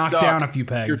 deserve to be you knocked suck. down a few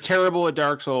pegs. You're terrible at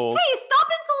Dark Souls. Hey, stop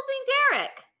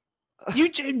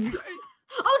insulting Derek! You,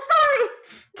 Oh,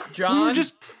 sorry. John,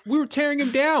 we were tearing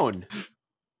him down.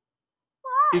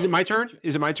 Why? Is it my turn?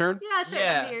 Is it my turn? Yeah, sure.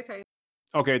 Yeah. It'll be your turn.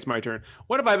 Okay, it's my turn.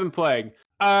 What have I been playing?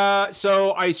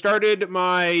 So I started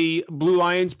my Blue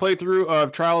Lions playthrough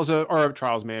of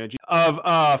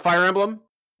Fire Emblem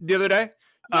the other day.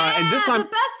 And this Yeah, time the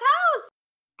best house.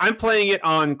 I'm playing it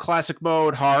on classic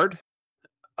mode hard.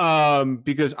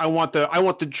 Because I want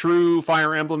the true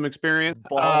Fire Emblem experience.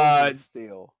 balls of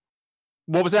steel.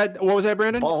 What was that? What was that,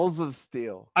 Brandon? Balls of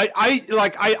steel.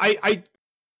 I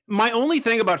my only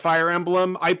thing about Fire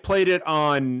Emblem, I played it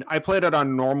on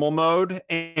normal mode,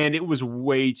 and it was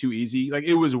way too easy. Like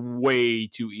it was way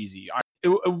too easy.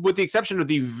 With the exception of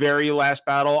the very last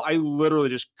battle, I literally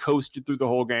just coasted through the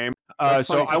whole game. That's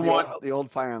So funny, I 'cause want, the old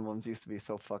Fire Emblems used to be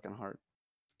so fucking hard.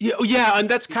 yeah, and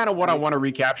that's kind of what I want to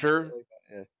recapture.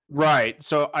 Yeah. Right.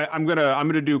 So I'm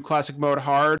gonna do classic mode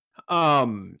hard.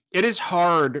 It is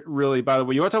hard, really. By the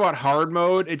way, you want to talk about hard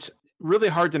mode? It's really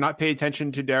hard to not pay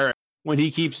attention to Derek when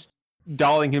he keeps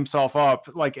dolling himself up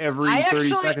like every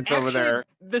 30 seconds over there.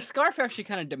 The scarf actually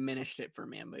kind of diminished it for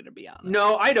me, I'm going to be honest.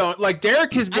 No, I don't. Like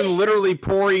Derek has been literally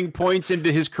pouring points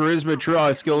into his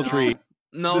charisma skill tree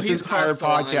No, this he's entire crossed the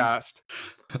line. podcast.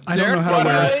 I don't know how to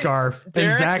wear a Derek- scarf, and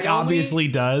Derek, Zach the only- obviously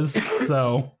does.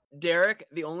 So Derek,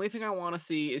 the only thing I want to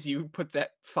see is you put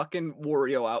that fucking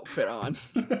Wario outfit on.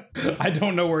 I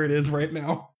don't know where it is right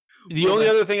now. The only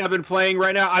other thing I've been playing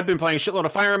right now, I've been playing a shitload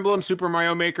of Fire Emblem, Super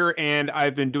Mario Maker, and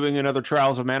I've been doing another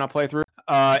Trials of Mana playthrough.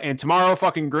 And tomorrow,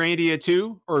 fucking Grandia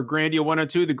 2 or Grandia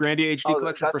 102, the Grandia HD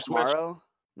collection for that's Switch. tomorrow?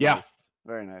 Yeah. Nice.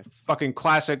 Very nice. Fucking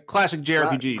classic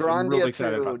JRPGs. I'm Grandia really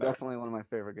excited 2, about that. definitely one of my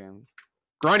favorite games.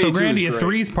 Grandia So 2 is Grandia great.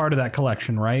 3 is part of that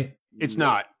collection, right? It's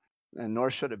not. And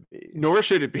nor should it be. Nor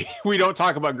should it be. We don't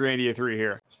talk about Grandia 3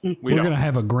 here. We We're don't. gonna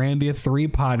have a Grandia 3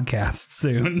 podcast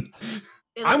soon.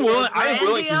 It'll I'm be willing- a I am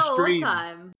willing to Grandia old stream.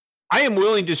 time. I am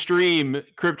willing to stream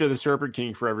Crypt of the Serpent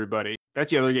King for everybody.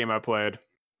 That's the other game I played.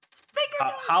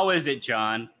 How is it,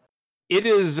 John? It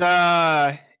is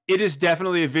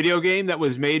definitely a video game that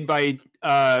was made by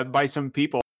some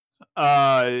people.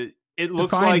 It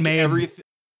looks Define like made. everything.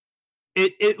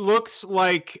 It looks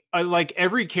like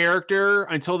every character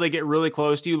until they get really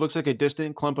close to you looks like a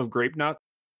distant clump of grape nuts,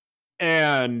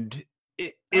 and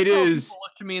it That's how is. people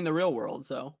look to me in the real world,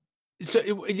 so. So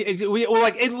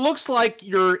it looks like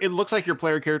your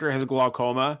player character has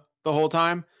glaucoma the whole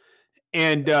time,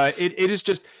 and it is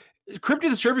just Crypt of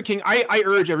the Serpent King. I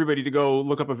urge everybody to go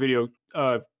look up a video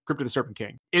of Crypt of the Serpent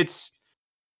King. It's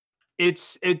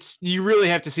you really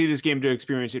have to see this game to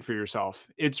experience it for yourself.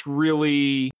 It's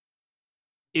the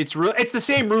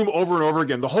same room over and over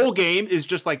again. The whole game is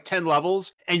just like 10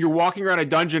 levels, and you're walking around a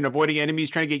dungeon avoiding enemies,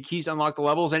 trying to get keys to unlock the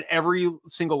levels, and every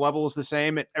single level is the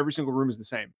same, and every single room is the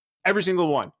same. Every single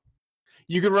one.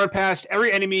 You can run past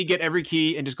every enemy, get every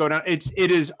key, and just go down.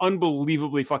 It is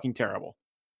unbelievably fucking terrible.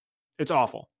 It's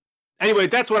awful. Anyway,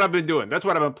 that's what I've been doing. That's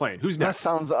what I've been playing. Who's That next?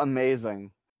 sounds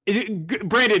amazing.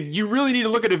 Brandon, you really need to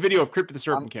look at a video of Crypt of the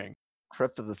Serpent King.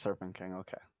 Crypt of the Serpent King.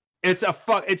 Okay. It's a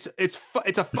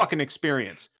fucking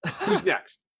experience. Who's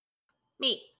next?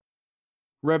 Me.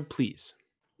 Reb, please.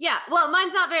 Yeah, well,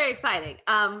 mine's not very exciting.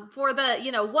 For the,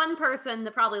 one person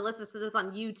that probably listens to this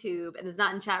on YouTube and is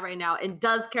not in chat right now and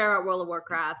does care about World of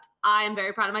Warcraft, I am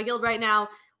very proud of my guild right now.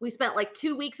 We spent like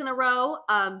 2 weeks in a row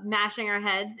mashing our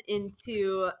heads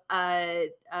into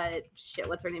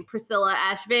what's her name? Priscilla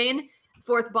Ashvane,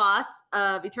 4th boss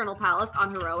of Eternal Palace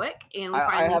on Heroic, and we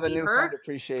finally I have a beat her. newfound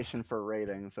appreciation for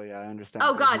rating, so yeah, I understand.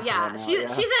 Oh what you're god, into right yeah.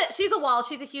 now, She's a wall.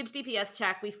 She's a huge DPS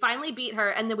check. We finally beat her,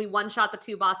 and then we one-shot the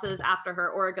 2 bosses after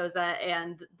her, Oragoza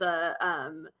and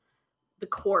the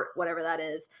court, whatever that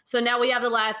is. So now we have the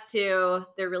last 2.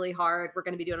 They're really hard. We're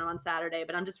going to be doing them on Saturday,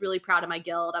 but I'm just really proud of my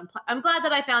guild. I'm glad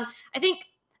that I found. I think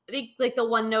like the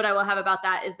one note I will have about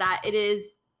that is that it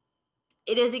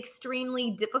is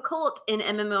extremely difficult in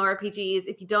MMORPGs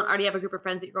if you don't already have a group of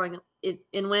friends that you're going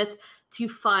in with to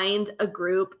find a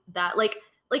group that like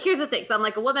here's the thing. So I'm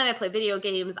like a woman, I play video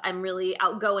games. I'm really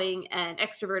outgoing and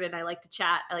extroverted. I like to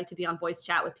chat. I like to be on voice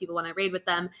chat with people when I raid with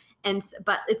them.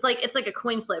 But it's like a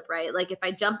coin flip, right? Like if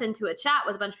I jump into a chat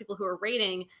with a bunch of people who are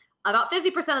raiding, about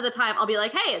 50% of the time I'll be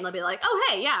like, hey, and they'll be like, oh,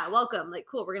 hey, yeah, welcome. Like,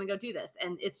 cool, we're going to go do this.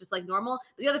 And it's just like normal.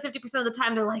 But the other 50% of the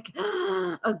time they're like,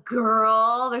 a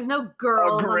girl, there's no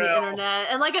girls on the internet.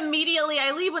 And like immediately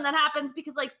I leave when that happens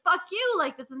because like, fuck you.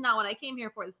 Like, this is not what I came here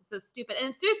for. This is so stupid.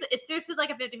 And it's seriously like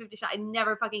a 50-50 shot. I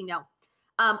never fucking know.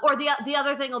 Or the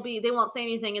other thing will be, they won't say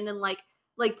anything. And then like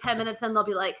 10 minutes in, they'll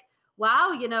be like,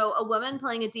 wow, a woman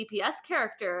playing a DPS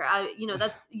character.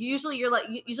 That's usually you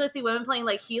usually see women playing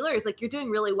like healers. Like you're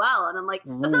doing really well, and I'm like,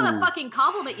 that's not a fucking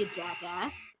compliment, you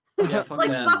jackass. Yeah,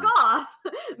 fuck off.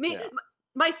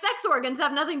 My sex organs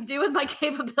have nothing to do with my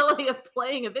capability of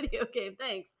playing a video game.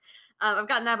 Thanks. I've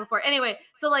gotten that before. Anyway,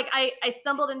 so like I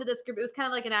stumbled into this group. It was kind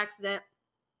of like an accident.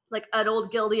 Like an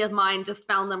old guildie of mine just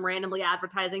found them randomly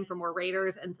advertising for more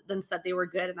raiders and then said they were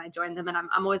good, and I joined them. And I'm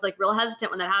always like real hesitant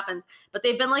when that happens, but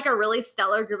they've been like a really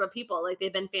stellar group of people. Like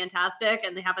they've been fantastic,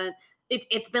 and they haven't.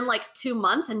 It's been like 2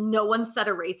 months and no one said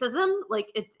a racism. Like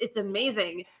it's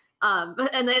amazing.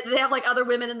 And they have like other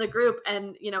women in the group,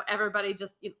 and everybody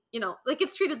just like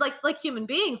it's treated like human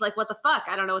beings. Like what the fuck?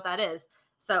 I don't know what that is.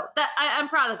 So that I'm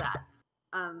proud of that.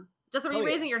 Just are you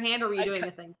raising your hand, or were you doing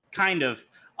a thing? Kind of.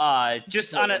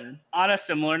 Just on a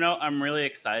similar note, I'm really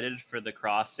excited for the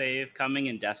cross save coming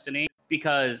in Destiny,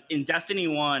 because in Destiny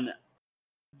 1,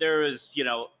 there was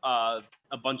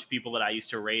a bunch of people that I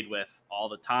used to raid with all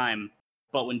the time,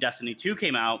 but when Destiny 2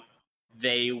 came out,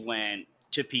 they went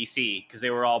to PC because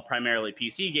they were all primarily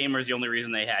PC gamers. The only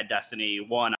reason they had Destiny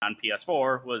 1 on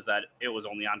PS4 was that it was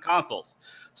only on consoles,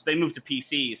 so they moved to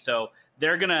PC. So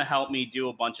they're going to help me do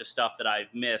a bunch of stuff that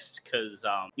I've missed because,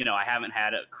 I haven't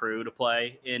had a crew to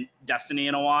play in Destiny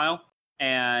in a while.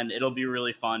 And it'll be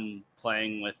really fun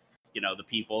playing with, the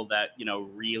people that,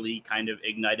 really kind of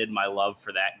ignited my love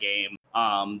for that game.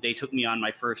 They took me on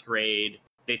my first raid.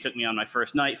 They took me on my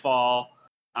first Nightfall.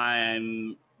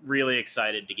 I'm really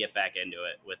excited to get back into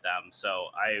it with them. So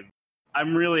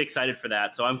I'm really excited for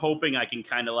that. So I'm hoping I can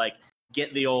kind of like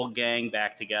get the old gang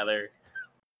back together.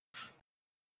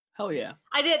 Hell yeah.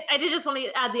 I did just want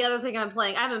to add the other thing I'm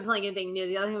playing. I haven't been playing anything new.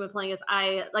 The other thing I've been playing is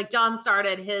John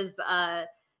started his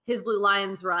Blue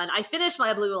Lions run. I finished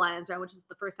my Blue Lions run, which is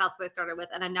the first house that I started with,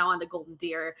 and I'm now on to Golden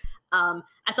Deer.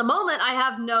 At the moment, I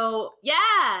have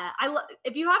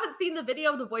if you haven't seen the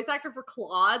video of the voice actor for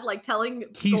Claude, like telling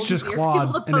he's Golden just Deer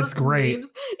Claude, and it's great. Memes,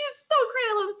 he's so great.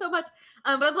 I love him so much.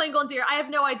 But I'm playing Golden Deer. I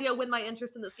have no idea when my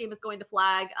interest in this game is going to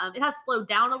flag. It has slowed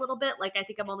down a little bit. Like I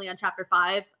think I'm only on chapter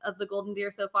 5 of the Golden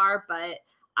Deer so far, but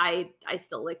I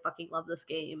still like fucking love this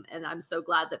game, and I'm so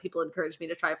glad that people encouraged me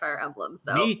to try Fire Emblem.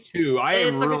 So me too. I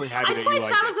am really happy that you played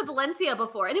like Shadows it. of Valencia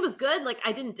before, and it was good. Like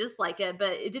I didn't dislike it,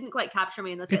 but it didn't quite capture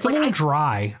me in this. It's a little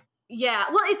dry. Yeah,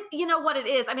 well, it's what it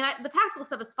is. I mean, the tactical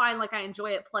stuff is fine. Like I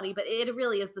enjoy it plenty, but it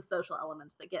really is the social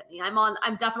elements that get me.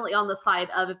 I'm definitely on the side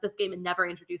of if this game had never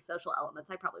introduced social elements,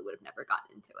 I probably would have never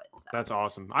gotten into it. So. That's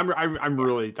awesome. I'm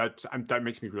really that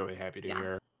makes me really happy to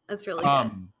hear. That's really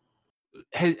good.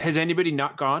 Has anybody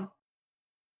not gone?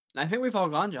 I think we've all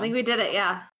gone, John. I think we did it.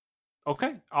 Yeah.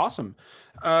 Okay, awesome.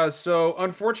 So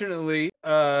unfortunately,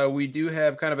 we do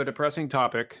have kind of a depressing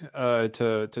topic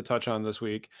to touch on this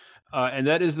week, and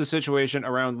that is the situation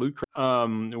around Loot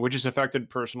Crate, which has affected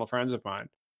personal friends of mine.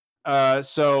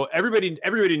 So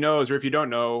everybody knows, or if you don't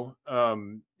know,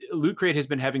 Loot Crate has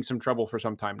been having some trouble for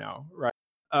some time now, right?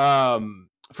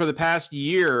 For the past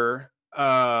year,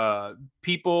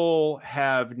 people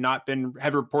have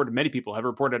reported, many people have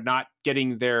reported not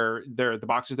getting the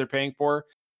boxes they're paying for.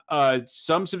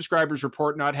 Some subscribers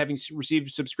report not having received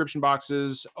subscription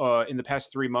boxes in the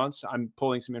past 3 months. I'm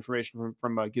pulling some information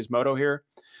from Gizmodo here.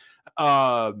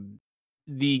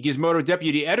 the Gizmodo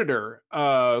deputy editor,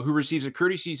 who receives a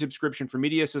courtesy subscription for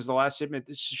media, says the last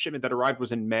shipment that arrived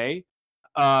was in May.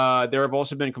 There have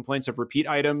also been complaints of repeat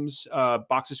items,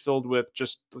 boxes filled with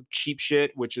just cheap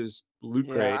shit, which is Loot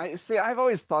Crate. I've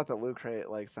always thought that Loot Crate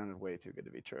like sounded way too good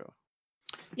to be true.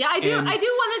 Yeah, I do want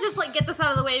to just like get this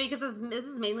out of the way because this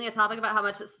is mainly a topic about how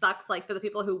much it sucks like for the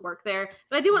people who work there.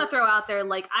 But I do want to throw out there,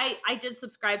 like I did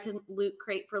subscribe to Loot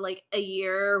Crate for like a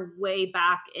year way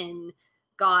back in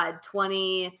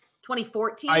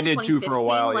 2014. I did too for a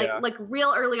while, like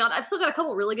real early on. I've still got a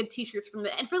couple really good t-shirts from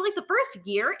it. And for like the first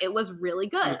year, it was really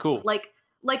good. It was cool.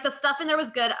 Like the stuff in there was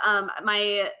good.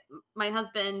 My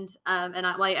husband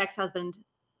my ex-husband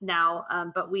now,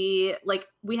 but we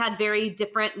had very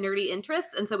different nerdy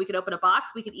interests, and so we could open a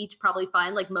box. We could each probably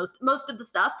find like most of the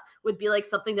stuff would be like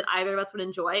something that either of us would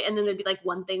enjoy, and then there'd be like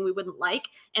one thing we wouldn't like,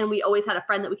 and we always had a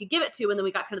friend that we could give it to, and then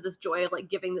we got kind of this joy of like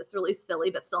giving this really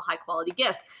silly but still high quality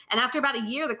gift. And after about a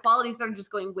year, the quality started just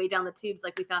going way down the tubes.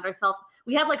 Like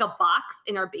we had like a box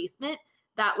in our basement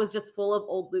that was just full of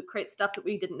old Loot Crate stuff that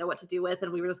we didn't know what to do with,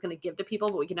 and we were just going to give to people,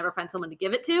 but we could never find someone to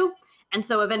give it to. And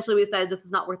so eventually we decided this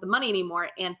is not worth the money anymore.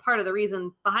 And part of the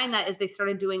reason behind that is they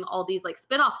started doing all these like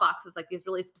spin-off boxes, like these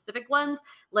really specific ones.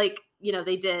 Like, you know,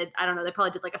 they did, I don't know, they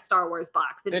probably did like a Star Wars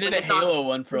box. They did like a Halo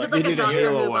one for like a Doctor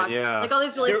Who box. Yeah. Like all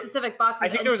these really specific boxes. I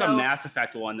think there was a Mass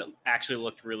Effect one that actually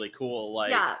looked really cool.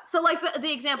 Like, yeah. So like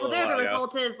the example there, the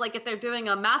result is like if they're doing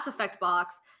a Mass Effect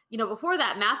box, you know, before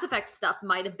that, Mass Effect stuff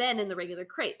might have been in the regular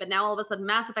crate, but now all of a sudden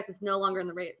Mass Effect is no longer in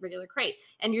the regular crate.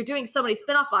 And you're doing so many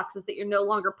spin-off boxes that you're no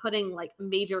longer putting like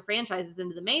major franchises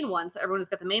into the main one. So everyone who's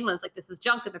got the main ones like, this is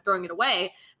junk, and they're throwing it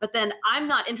away. But then I'm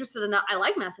not interested enough. I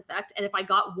like Mass Effect, and if I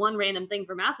got one random thing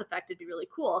for Mass Effect, it'd be really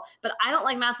cool. But I don't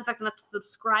like Mass Effect enough to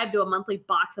subscribe to a monthly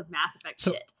box of Mass Effect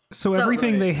shit. So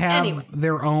everything they have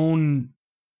their own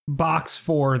box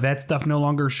for, that stuff no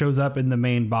longer shows up in the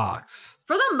main box.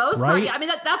 For the most part, yeah. I mean,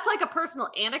 that's like a personal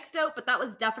anecdote, but that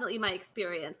was definitely my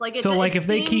experience. Like, if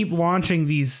they keep launching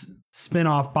these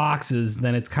spin-off boxes,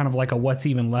 then it's kind of like a what's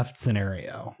even left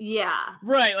scenario. Yeah.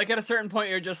 Right. Like at a certain point,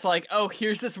 you're just like, oh,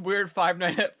 here's this weird Five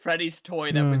Nights at Freddy's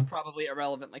toy that was probably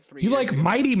irrelevant like 3 years ago. You like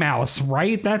Mighty Mouse,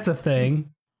 right? That's a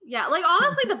thing. Yeah, like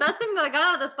honestly, the best thing that I got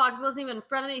out of this box wasn't even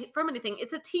from anything.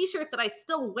 It's a t-shirt that I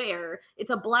still wear.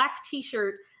 It's a black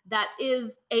t-shirt that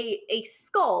is a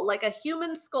skull, like a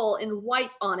human skull in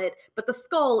white on it, but the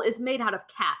skull is made out of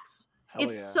cats.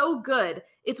 It's so good.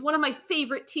 It's one of my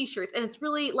favorite t-shirts, and it's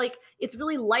really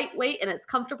lightweight and it's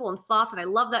comfortable and soft, and I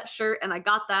love that shirt, and I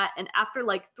got that. And after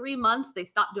like 3 months, they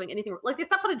stopped doing anything. Like they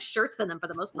stopped putting shirts in them for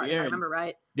the most part, if I remember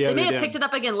right. Yeah, they may have picked it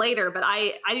up again later, but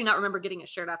I do not remember getting a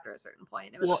shirt after a certain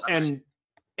point. It was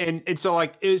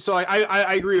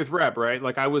I agree with Rep, right?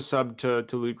 Like I was subbed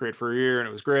to Loot Crate for a year, and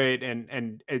it was great.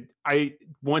 And I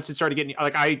once it started getting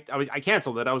like I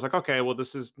canceled it. I was like, okay, well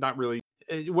this is not really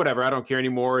whatever. I don't care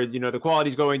anymore. You know, the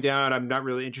quality's going down. I'm not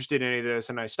really interested in any of this,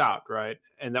 and I stopped. Right,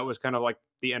 and that was kind of like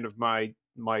the end of my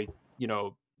you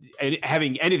know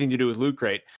having anything to do with Loot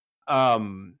Crate. But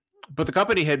the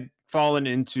company had fallen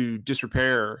into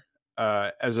disrepair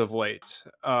as of late.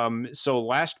 So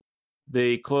last.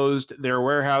 They closed their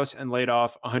warehouse and laid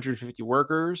off 150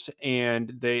 workers,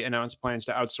 and they announced plans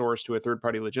to outsource to a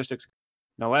third-party logistics.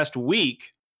 Now, last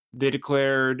week, they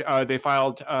declared they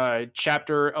filed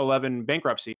Chapter 11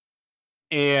 bankruptcy,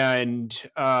 and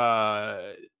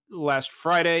last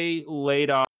Friday laid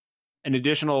off an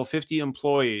additional 50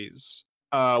 employees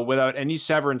without any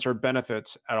severance or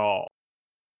benefits at all.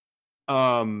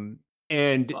 And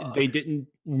they didn't.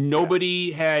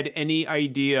 Nobody had any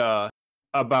idea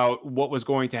about what was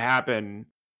going to happen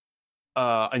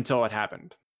until it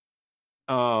happened.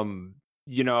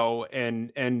 You know,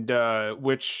 and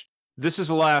which this has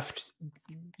left,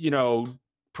 you know,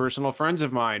 personal friends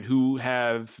of mine who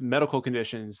have medical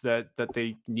conditions that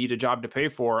they need a job to pay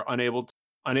for, unable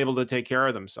to take care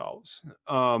of themselves.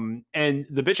 And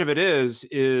the bitch of it is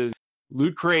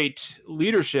Loot Crate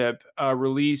leadership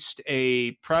released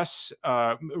a press.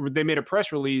 They made a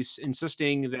press release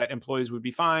insisting that employees would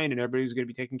be fine and everybody was going to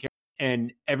be taken care of.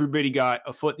 And everybody got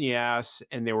a foot in the ass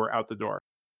and they were out the door.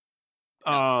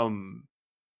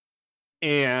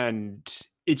 And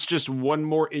it's just one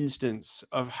more instance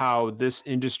of how this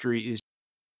industry is,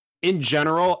 in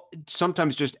general,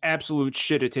 sometimes just absolute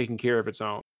shit at taking care of its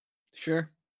own.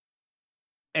 Sure.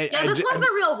 This one's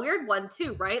a real weird one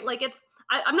too, right? Like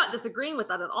I'm not disagreeing with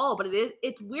that at all, but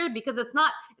it's weird because it's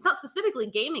not specifically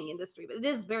gaming industry, but it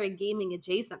is very gaming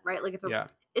adjacent, right? Like it's not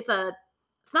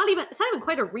even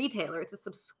quite a retailer. It's a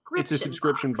subscription. It's a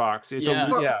subscription box. It's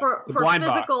for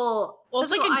physical. Well,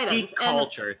 it's like a items. geek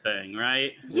culture thing,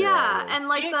 right? Yeah, and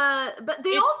like but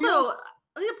they also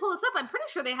I need to pull this up. I'm pretty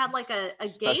sure they had like a game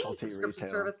Specialty subscription retail.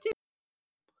 service too.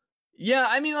 Yeah,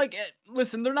 I mean, like,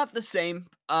 listen, they're not the same.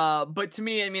 But to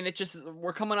me, I mean, it just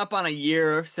we're coming up on a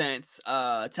year since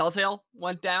Telltale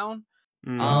went down.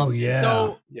 Oh,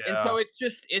 yeah. And so it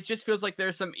just feels like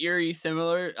there's some eerie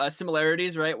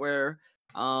similarities, right? Where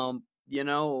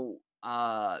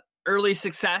early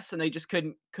success and they just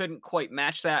couldn't quite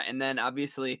match that, and then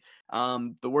obviously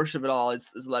the worst of it all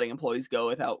is letting employees go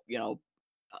without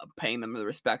paying them the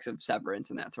respects of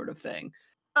severance and that sort of thing.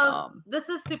 This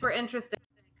is super interesting.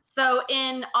 So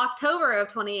in October of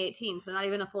 2018, so not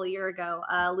even a full year ago,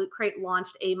 Loot Crate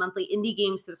launched a monthly indie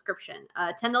game subscription.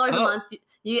 $10 a month.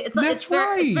 It's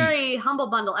very Humble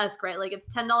Bundle-esque, right? Like it's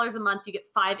 $10 a month. You get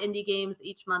 5 indie games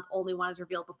each month. Only one is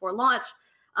revealed before launch.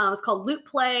 It's called Loot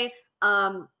Play.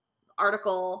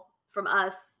 Article from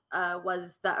us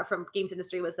from Games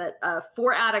Industry was that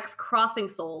 4 Addicts Crossing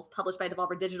Souls, published by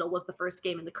Devolver Digital, was the first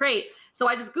game in the crate. So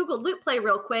I just Googled Loot Play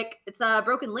real quick. It's a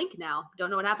broken link now. Don't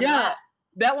know what happened to that.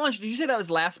 That launched, did you say that was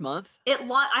last month?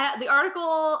 The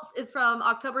article is from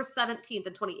October 17th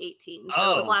in 2018.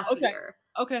 So it was last year.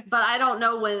 Okay. But I don't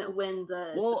know when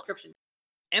the subscription.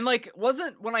 And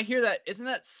when I hear that, isn't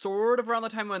that sort of around the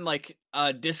time when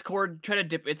Discord tried to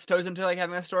dip its toes into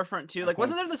having a storefront too? Like,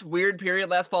 wasn't there this weird period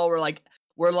last fall where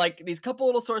these couple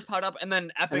little stores popped up, and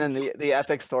then Epic, and then the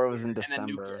Epic store was in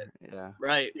December. Yeah,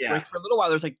 right. Yeah. Like for a little while,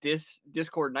 there's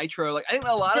Discord Nitro. Like I think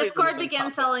a lot of Discord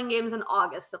began selling games in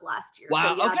August of last year.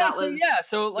 Wow.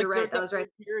 So, okay. You're right. That was right.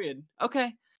 Period.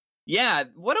 Okay. Yeah.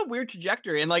 What a weird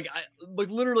trajectory, and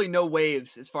literally no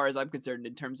waves as far as I'm concerned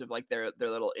in terms of their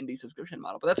little indie subscription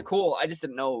model. But that's cool. I just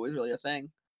didn't know it was really a thing.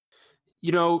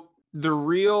 The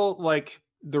real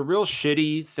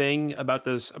shitty thing about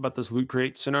this Loot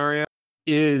Crate scenario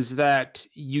is that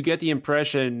you get the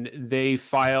impression they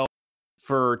filed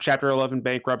for Chapter 11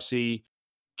 bankruptcy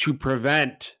to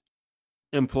prevent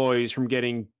employees from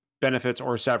getting benefits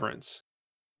or severance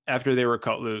after they were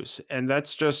cut loose. And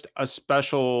that's just a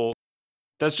special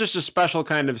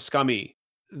kind of scummy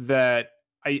that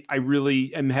I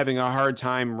really am having a hard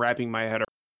time wrapping my head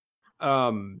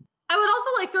around. I would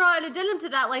also throw an addendum to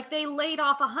that. They laid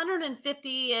off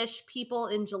 150-ish people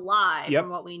in July, from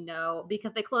what we know,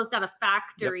 because they closed down a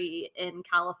factory in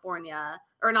California,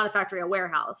 or not a factory, a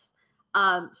warehouse.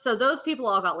 So those people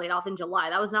all got laid off in July.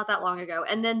 That was not that long ago.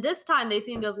 And then this time they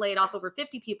seem to have laid off over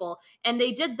 50 people, and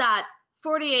they did that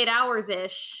 48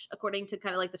 hours-ish, according to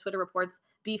kind of the Twitter reports,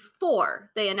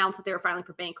 before they announced that they were filing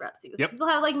for bankruptcy. People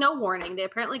had no warning. They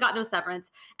apparently got no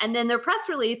severance. And then their press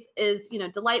release is,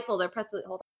 delightful. Their press release,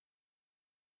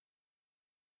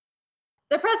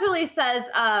 The press release says,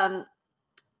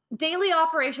 daily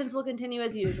operations will continue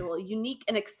as usual. Unique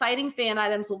and exciting fan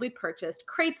items will be purchased,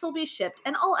 crates will be shipped,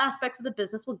 and all aspects of the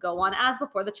business will go on as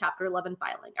before the Chapter 11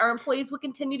 filing. Our employees will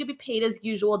continue to be paid as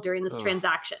usual during this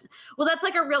transaction. Well, that's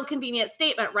a real convenient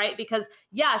statement, right? Because,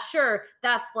 yeah, sure,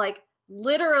 that's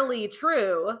literally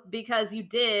true, because you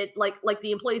did,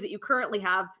 the employees that you currently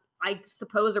have, I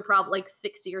suppose are probably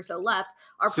 60 or so left,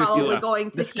 are probably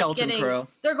going to keep getting,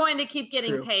 they're going to keep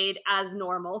getting paid as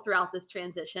normal throughout this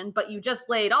transition, but you just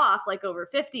laid off over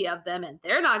 50 of them and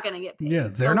they're not going to get paid. Yeah,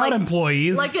 they're not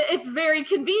employees. It's very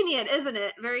convenient, isn't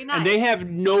it? Very nice. And they have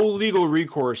no legal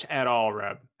recourse at all,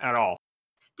 Reb, at all.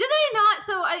 Did they not?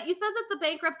 So you said that the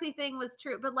bankruptcy thing was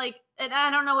true, but and I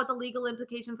don't know what the legal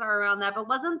implications are around that, but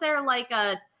wasn't there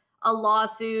a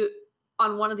lawsuit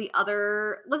on one of the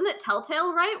other, wasn't it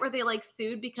Telltale, right? Where they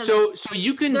sued because so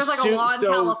you can there's a law in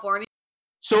California.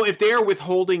 So if they are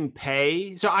withholding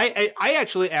pay, so I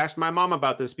actually asked my mom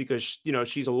about this because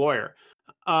she's a lawyer.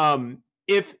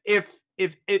 If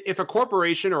a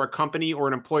corporation or a company or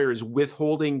an employer is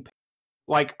withholding,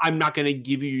 I'm not going to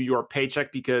give you your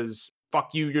paycheck because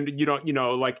fuck you, you don't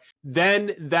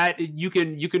then that you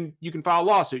can file a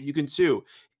lawsuit, you can sue.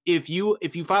 If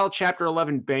you file Chapter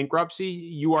 11 bankruptcy,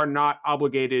 you are not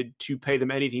obligated to pay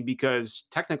them anything, because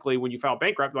technically when you file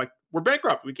bankrupt, we're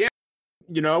bankrupt, we can't,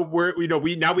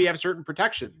 we have certain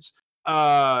protections.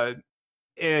 And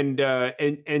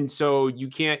so you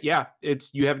can't, you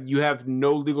have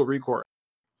no legal recourse.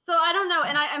 So I don't know,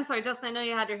 and I'm sorry, Justin, I know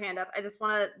you had your hand up. I just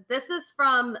want to, this is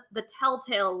from the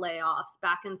Telltale layoffs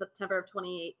back in September of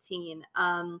 2018.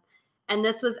 And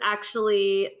this was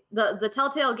actually the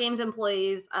Telltale Games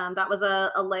employees. That was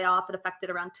a layoff. It affected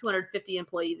around 250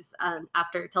 employees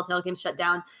after Telltale Games shut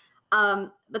down.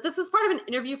 But this was part of an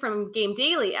interview from Game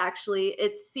Daily, actually.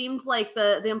 It seemed like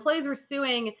the employees were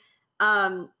suing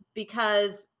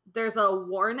because there's a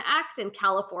WARN Act in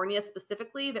California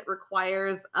specifically that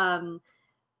requires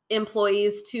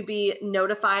employees to be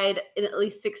notified in at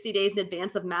least 60 days in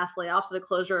advance of mass layoffs or the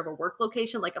closure of a work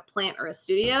location, like a plant or a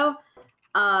studio.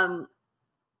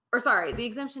 Or sorry, the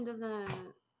exemption doesn't.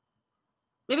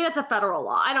 Maybe that's a federal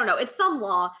law. I don't know. It's some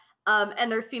law.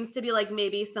 And there seems to be like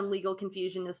maybe some legal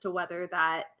confusion as to whether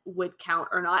that would count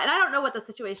or not. And I don't know what the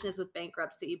situation is with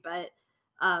bankruptcy, but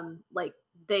like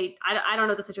I don't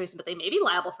know the situation, but they may be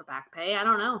liable for back pay. I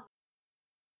don't know.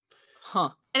 Huh.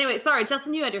 Anyway, sorry,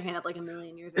 Justin, you had your hand up like a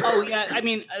million years ago. Oh yeah, I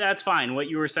mean that's fine. What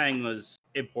you were saying was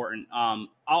important.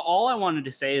 All I wanted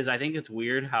to say is I think it's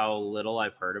weird how little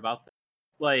I've heard about this.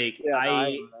 Like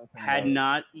I had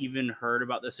not even heard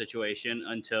about the situation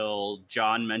until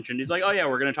John mentioned. He's like, "Oh yeah,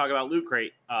 we're going to talk about Loot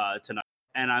Crate tonight,"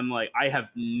 and I'm like, I have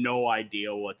no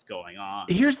idea what's going on.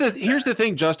 Here's the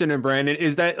thing, Justin and Brandon,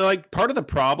 is that like part of the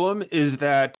problem is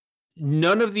that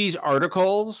none of these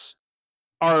articles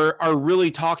are really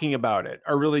talking about it.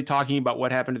 Are really talking about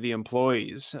what happened to the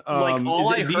employees. Like all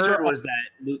I heard was that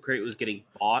Loot Crate was getting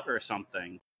bought or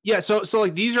something. Yeah, so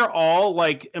like these are all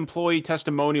like employee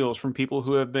testimonials from people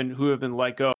who have been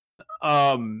let go.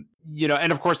 You know,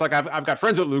 and of course, like I've got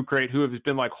friends at Loot Crate who have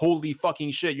been like, "Holy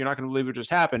fucking shit, you're not going to believe what just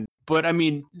happened." But I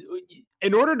mean,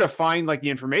 in order to find like the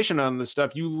information on this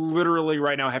stuff, you literally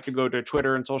right now have to go to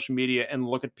Twitter and social media and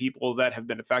look at people that have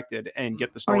been affected and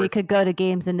get the story. Or you could go to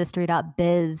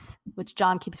gamesindustry.biz, which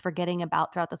John keeps forgetting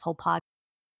about throughout this whole podcast.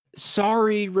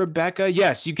 Sorry, Rebecca.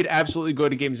 Yes, you could absolutely go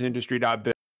to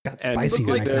gamesindustry.biz. Got spicy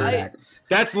But, when I like, came back.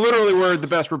 That's literally where the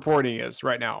best reporting is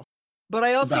right now. But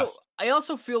It's the best. I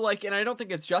also feel like, and I don't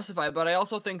think it's justified, but I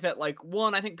also think that like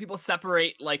one, I think people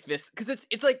separate like this because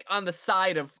it's like on the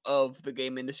side of the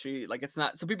game industry, like it's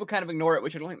not, so people kind of ignore it,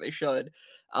 which I don't think they should.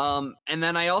 And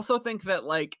then I also think that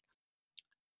like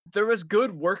there was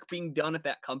good work being done at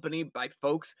that company by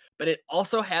folks, but it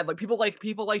also had like people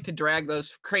like to drag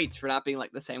those crates for not being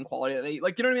like the same quality that they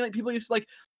like, you know what I mean? Like people used to like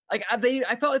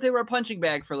I felt like they were a punching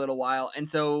bag for a little while, and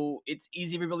so it's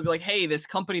easy for people to be like, hey, this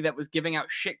company that was giving out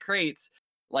shit crates,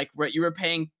 like you were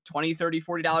paying $20, $30,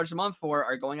 $40 a month for,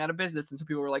 are going out of business, and so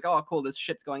people were like, oh, cool, this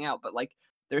shit's going out, but like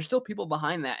there's still people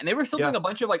behind that, and they were still doing a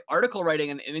bunch of like article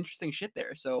writing and interesting shit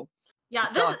there, so yeah,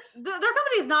 it sucks. Their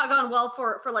company's not gone well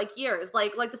for like years.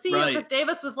 Like the CEO Chris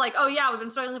Davis was like, oh yeah, we've been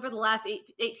struggling for the last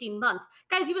 18 months.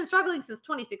 Guys, you've been struggling since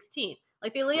 2016.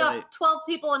 Like they laid off 12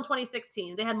 people in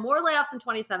 2016. They had more layoffs in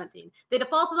 2017. They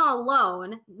defaulted on a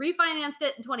loan, refinanced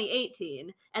it in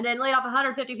 2018, and then laid off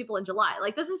 150 people in July.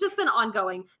 Like this has just been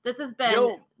ongoing. This has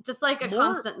been just like a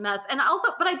constant mess. And also,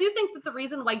 but I do think that the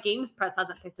reason why Games Press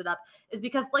hasn't picked it up is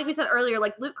because, like we said earlier,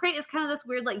 like Loot Crate is kind of this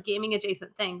weird like gaming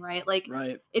adjacent thing, right? Like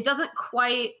it doesn't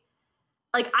quite.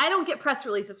 Like, I don't get press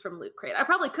releases from Loot Crate. I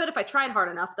probably could if I tried hard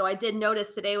enough, though I did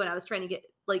notice today when I was trying to get,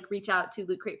 like, reach out to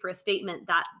Loot Crate for a statement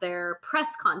that their press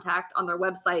contact on their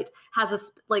website has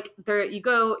you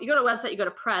go to a website, you go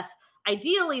to press.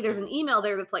 Ideally, there's an email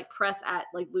there that's like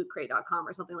press@lootcrate.com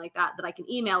or something like that I can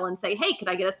email and say, hey, could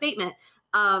I get a statement?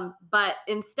 But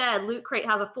instead, Loot Crate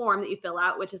has a form that you fill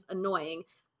out, which is annoying.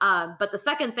 But the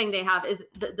second thing they have is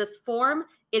this form.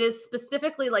 It is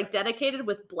specifically like dedicated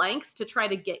with blanks to try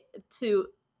to get to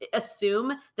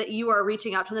assume that you are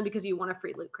reaching out to them because you want a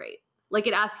free Loot Crate. Like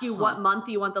it asks you what month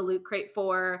you want the Loot Crate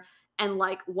for and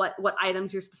like what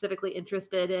items you're specifically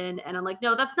interested in. And I'm like,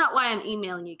 no, that's not why I'm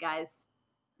emailing you guys.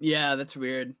 Yeah, that's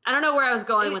weird. I don't know where I was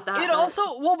going with that. It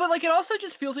also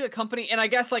just feels like a company, and I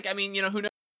guess like, I mean, you know, who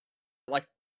knows, like,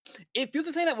 it feels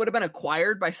like something that would have been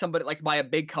acquired by somebody, like by a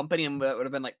big company, and that would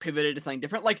have been like pivoted to something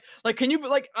different. Like, can you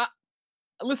like,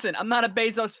 listen, I'm not a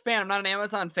Bezos fan, I'm not an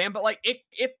Amazon fan, but like,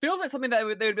 it feels like something that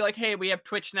they would be like, hey, we have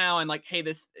Twitch now, and like, hey,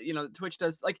 this, you know, Twitch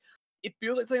does like, it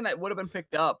feels like something that would have been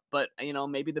picked up, but you know,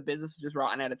 maybe the business was just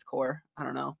rotten at its core. I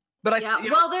don't know. But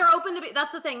they're open to be.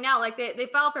 That's the thing now. Like they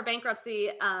filed for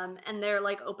bankruptcy, and they're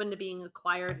like open to being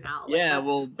acquired now.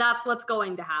 Like, that's what's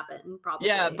going to happen probably.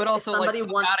 Yeah, but also somebody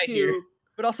wants to. Here.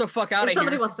 But also fuck out of here.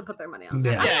 Somebody wants to put their money on.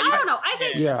 Yeah. I don't know. I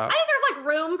think there's like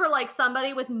room for like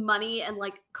somebody with money and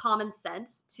like common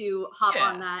sense to hop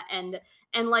on that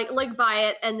and like buy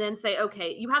it and then say,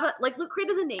 okay, you have like Loot Crate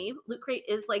is a name. Loot Crate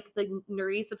is like the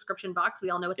nerdy subscription box.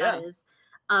 We all know what that is.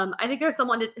 I think there's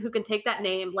someone who can take that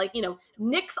name, like, you know,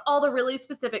 nix all the really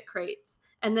specific crates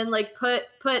and then like put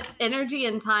energy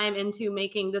and time into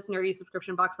making this nerdy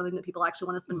subscription box something that people actually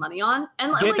want to spend money on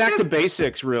and get back to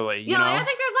basics, really. You know? I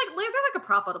think there's like a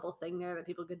profitable thing there that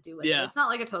people could do with it. It's not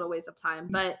like a total waste of time,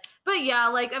 but yeah,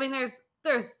 like I mean,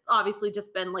 there's obviously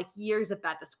just been like years of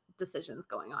bad decisions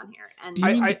going on here, and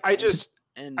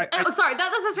And Sorry, that's what I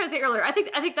was trying to say earlier. I think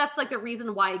that's like the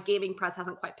reason why gaming press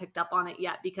hasn't quite picked up on it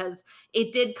yet, because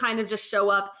it did kind of just show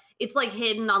up. It's like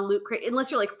hidden on Loot Crate.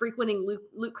 Unless you're like frequenting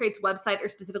Loot Crate's website or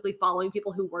specifically following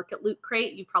people who work at Loot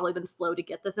Crate, you've probably been slow to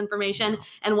get this information. Yeah.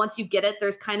 And once you get it,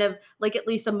 there's kind of like at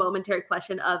least a momentary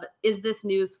question of, is this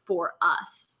news for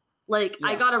us? Like,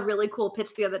 I got a really cool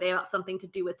pitch the other day about something to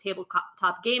do with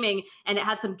tabletop gaming, and it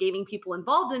had some gaming people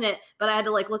involved in it, but I had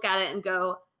to like look at it and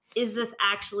go, is this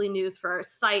actually news for our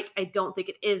site? I don't think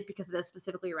it is, because it is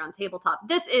specifically around tabletop.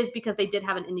 This is because they did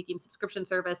have an indie game subscription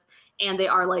service, and they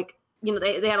are like, you know,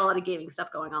 they had a lot of gaming stuff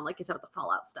going on, like you said with the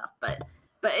Fallout stuff, but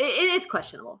it's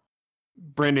questionable.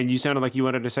 Brandon, you sounded like you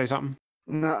wanted to say something.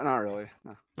 No, not really.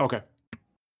 No. Okay.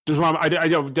 Just want I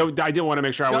didn't want to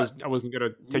make sure I wasn't gonna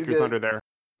take your thunder there.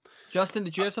 Justin,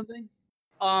 did you have something?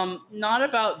 Not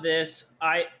about this.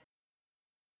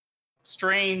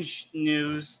 Strange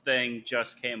news thing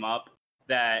just came up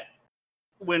that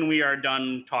when we are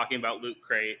done talking about Loot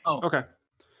Crate, Okay.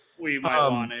 we might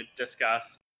want to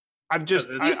discuss. I've just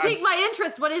You piqued my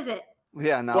interest. What is it?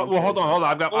 Yeah, no. well, hold on.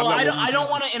 I've got. Well, I've got I don't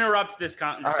want to interrupt this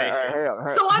conversation. All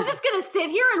right. So I'm just gonna sit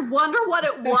here and wonder what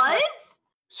it was?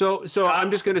 So I'm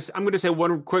gonna say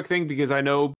one quick thing, because I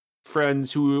know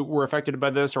friends who were affected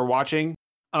by this are watching.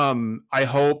 I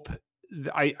hope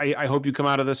I hope you come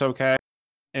out of this okay.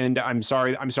 And I'm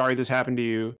sorry this happened to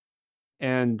you.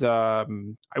 And I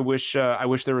wish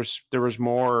there was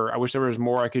more. I wish there was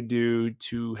more I could do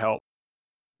to help.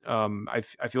 I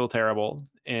feel terrible,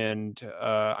 and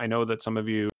I know that some of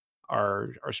you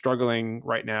are struggling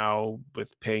right now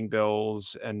with paying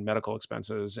bills and medical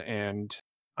expenses, and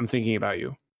I'm thinking about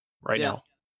you right now.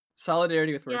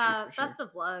 Solidarity with workers. Yeah, for sure. best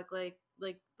of luck. Like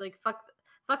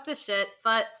fuck this shit.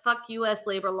 Fuck U.S.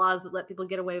 labor laws that let people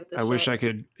get away with this I shit. wish I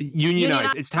could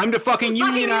unionize. It's time to fucking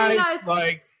unionize.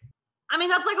 Like, I mean,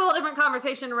 that's like a whole different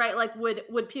conversation, right? Like,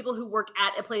 would people who work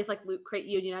at a place like Loot Crate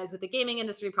unionize with the gaming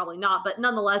industry? Probably not, but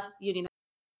nonetheless, unionize.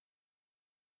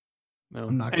 no.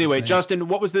 I'm not gonna Anyway, say. Justin,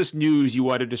 what was this news you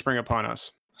wanted to spring upon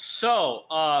us? So,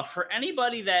 for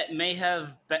anybody that may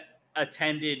have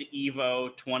attended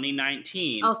EVO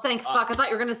 2019. Oh, thank fuck! I thought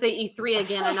you were gonna say E3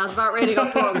 again, and I was about ready to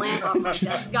go throw a lamp off my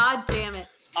desk. God damn it!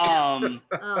 Oh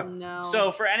no.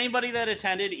 So for anybody that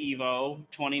attended EVO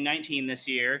 2019 this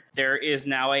year, there is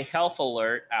now a health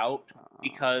alert out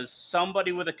because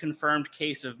somebody with a confirmed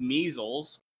case of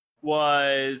measles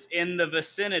was in the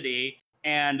vicinity,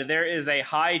 and there is a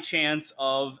high chance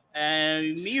of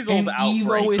a measles And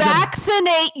outbreak. EVO is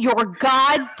Vaccinate your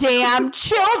goddamn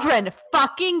children.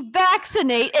 Fucking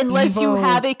vaccinate unless you Evo-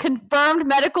 have a confirmed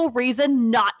medical reason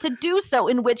not to do so,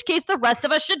 in which case the rest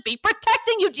of us should be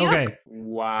protecting you, Jesus. Okay.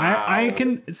 Wow. I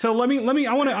can. So let me.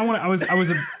 I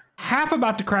was half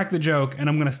about to crack the joke, and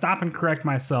I'm going to stop and correct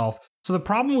myself. So the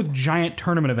problem with giant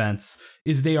tournament events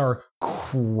is they are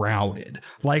crowded.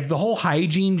 Like the whole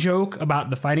hygiene joke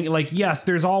about the fighting. Like, yes,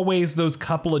 there's always those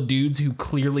couple of dudes who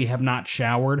clearly have not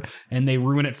showered and they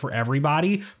ruin it for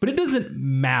everybody. But it doesn't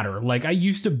matter. Like, I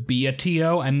used to be a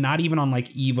TO, and not even on like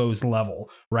Evo's level,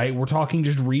 right? We're talking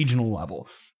just regional level.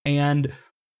 And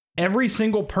every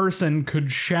single person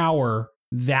could shower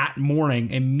that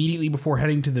morning immediately before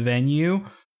heading to the venue,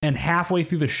 and halfway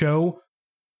through the show,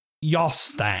 y'all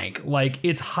stank. Like,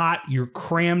 it's hot, you're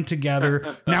crammed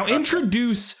together. Now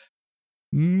introduce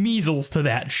measles to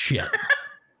that shit.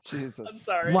 Jesus. I'm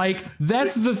sorry. Like,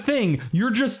 that's the thing.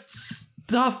 You're just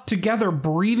stuffed together,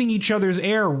 breathing each other's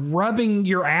air, rubbing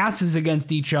your asses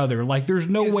against each other. Like, there's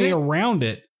no Is way it- around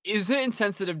it. Is it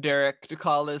insensitive, Derek, to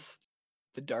call this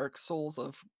the Dark Souls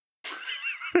of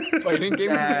fighting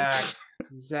game?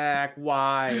 Zach,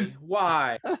 why?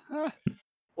 Why?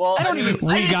 Well, I don't even.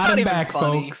 We it's got not him even back,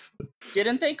 funny. folks.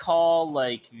 didn't they call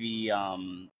like the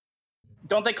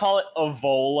don't they call it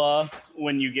Evola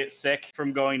when you get sick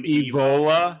from going to Evo?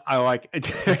 Ebola? I like it.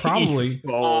 Probably.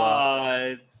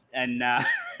 Ebola. And I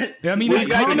mean, Well, it's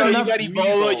you got, common you enough. got Ebola,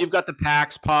 measles. you've got the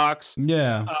Pax Pox.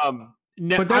 Yeah.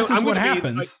 But But that's just what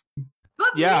happens. But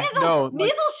Yeah, measles, no, like-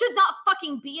 measles should not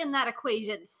fucking be in that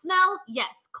equation. Smell,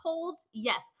 yes. Colds,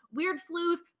 yes. Weird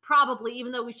flus, probably.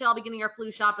 Even though we should all be getting our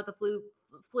flu shot, but the flu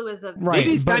is a Right.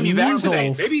 Maybe it's but time you vaccinate.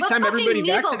 measles- Maybe it's But time fucking everybody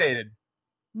measles. vaccinated.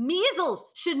 measles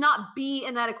should not be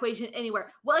in that equation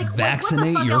anywhere. Like, what the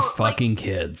Vaccinate fuck your else? Like, fucking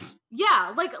kids.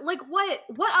 yeah, like what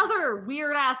other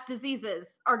weird ass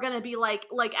diseases are gonna be like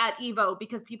at Evo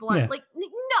because people aren't Yeah. like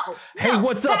no. Hey, no,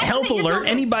 what's up, vaccinate Health your Alert? children.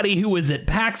 Anybody who was at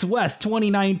PAX West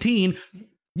 2019,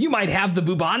 you might have the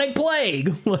bubonic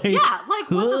plague. Like, Yeah, like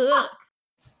what the fuck?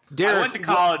 Derek, I went to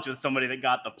college with somebody that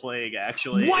got the plague.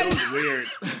 Actually, What? It was weird.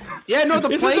 Yeah, no, the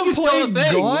Isn't plague the is still a plague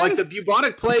thing. gone? Like the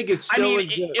bubonic plague is I still mean,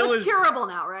 exists. it It's was curable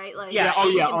now, right? Like, yeah.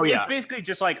 Yeah, It's basically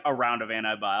just like a round of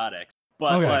antibiotics.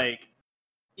 But Okay. like,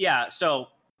 yeah. So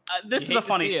this You is a hate to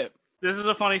funny. see it. This is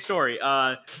a funny story.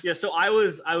 Yeah. So I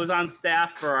was on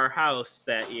staff for our house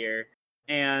that year,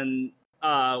 and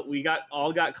we got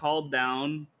called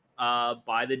down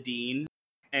by the dean,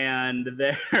 and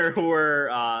there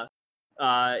were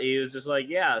he was just like,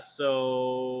 yeah,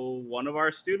 so one of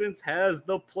our students has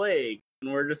the plague,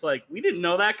 and we're just like, we didn't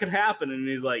know that could happen, and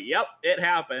he's like, yep, it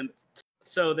happened.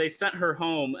 So they sent her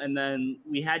home, and then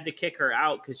we had to kick her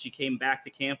out because she came back to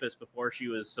campus before she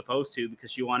was supposed to,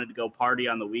 because she wanted to go party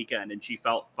on the weekend, and she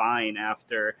felt fine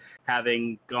after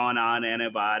having gone on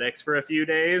antibiotics for a few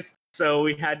days. So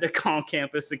we had to call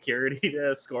campus security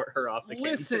to escort her off the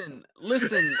campus.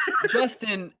 Listen,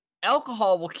 Justin.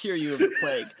 Alcohol will cure you of the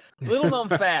plague. Little known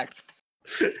fact.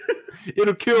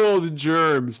 It'll kill all the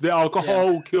germs. The alcohol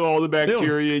will kill all the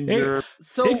bacteria and It- germs.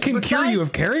 So it can cure you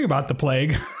of besides- caring about the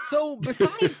plague. So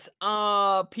besides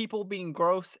people being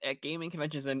gross at gaming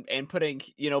conventions and putting,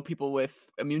 people with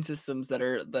immune systems that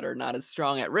are not as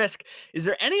strong at risk, is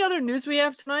there any other news we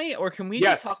have tonight, or can we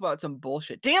Yes. just talk about some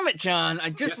bullshit? Damn it, John! I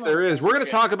just Yes, there is. We're going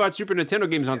to talk about Super Nintendo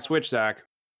games on Switch, Zach.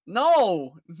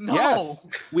 No. Yes,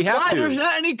 we have Why? to. There's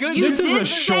not any good You This news. is a did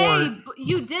short-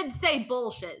 You did say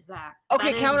bullshit, Zach.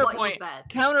 Okay, That is what you counterpoint. said.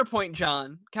 Counterpoint,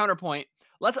 John. Counterpoint.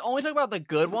 Let's only talk about the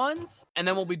good ones, and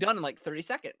then we'll be done in like 30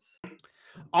 seconds.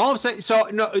 All I'm saying, so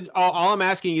no, all I'm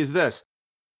asking is this: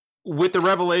 with the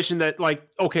revelation that, like,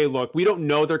 okay, look, we don't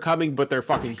know they're coming, but they're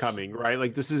fucking coming, right?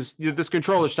 Like, this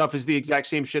controller stuff is the exact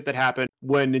same shit that happened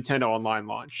when Nintendo Online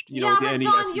launched. You know, Yeah, with the but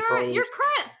NES John, your controllers.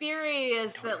 current theory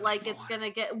is that like it's gonna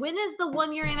get. When is the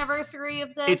 1 year anniversary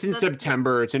of this? It's in That's-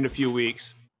 September. It's in a few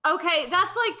weeks. Okay,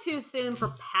 that's like too soon for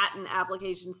patent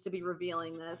applications to be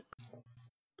revealing this.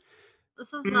 This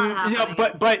is not happening.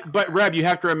 Yeah, but Reb, you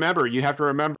have to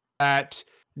remember that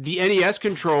the NES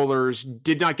controllers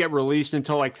did not get released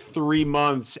until like 3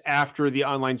 months after the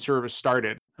online service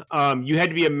started. You had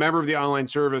to be a member of the online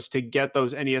service to get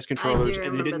those NES I controllers, do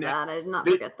and remember that. I did not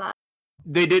they- forget that.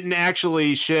 they didn't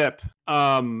actually ship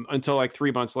until like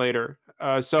 3 months later.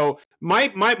 So my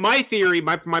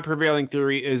prevailing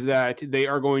theory is that they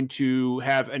are going to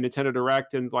have a Nintendo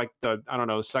Direct in like the, I don't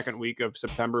know, second week of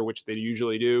September, which they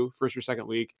usually do, first or second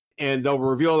week, and they'll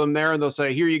reveal them there, and they'll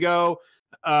say, here you go,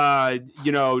 fine,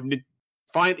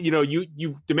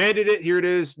 you've demanded it, here it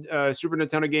is, Super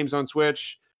Nintendo games on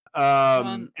Switch.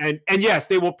 And yes,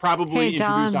 they will probably Hey,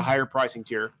 introduce a John. higher pricing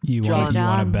tier. You John.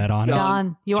 want to bet on it?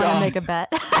 John, you want to John. make a bet?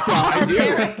 I do.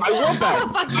 I will bet.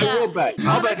 Fuck I yeah. will bet. You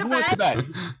I'll wanna bet. make a Who wants to bet? bet?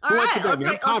 All Who wants to right, bet? let's I'm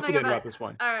make a confident bet. about this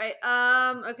one. All right.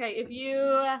 Okay.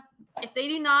 If they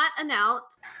do not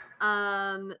announce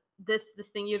this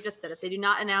thing you've just said, if they do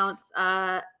not announce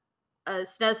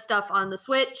SNES stuff on the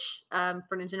Switch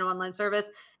for Nintendo Online Service,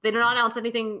 they do not announce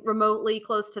anything remotely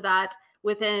close to that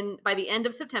by the end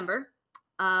of September.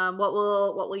 What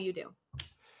will you do?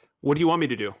 What do you want me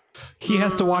to do? He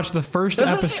has to watch the first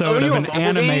Doesn't it episode owe you of a an bubble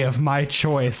anime game? of my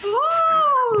choice.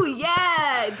 Ooh,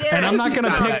 yeah. Derek, And I'm not This is gonna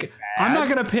not pick. that I'm not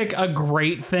bad. gonna pick a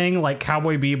great thing like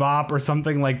Cowboy Bebop or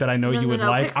something like that. I know No, you no, would no,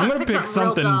 like. pick I'm some- gonna pick pick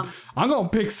something real something. I'm gonna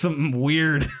pick something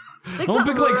weird. Pick I'm gonna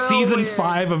pick like something real season weird.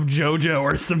 5 of JoJo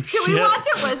or some Can shit. we watch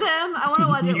it with him? I want to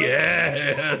watch it with him.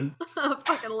 Yes. I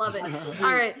fucking love it.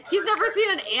 All right. He's never seen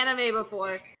an anime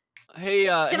before. Hey,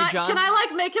 Can John. I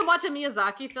like make him watch a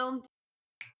Miyazaki film?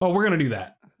 Oh, we're gonna do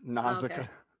that. Nausicaa. Okay.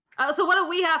 So what do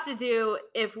we have to do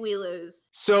if we lose?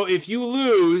 So if you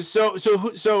lose,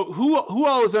 who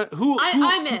all is who?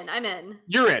 I'm in. I'm in.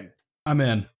 You're in, I'm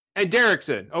in. and Derek's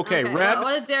in. Okay, Reb.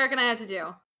 What did Derek and I have to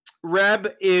do?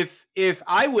 Reb, if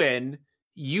I win,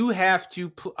 you have to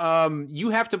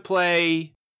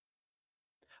play.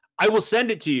 I will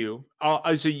send it to you.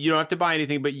 So you don't have to buy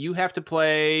anything, but you have to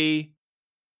play.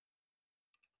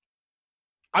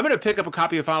 I'm going to pick up a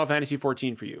copy of Final Fantasy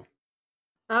 14 for you,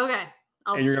 Okay.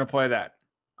 and you're going to play that.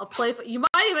 I'll play. You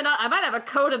might even. I might have a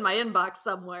code in my inbox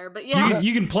somewhere. But yeah.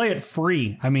 You can play it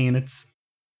free. I mean, it's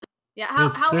Yeah. How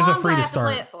there's a long free do I to have to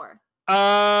play start. it for?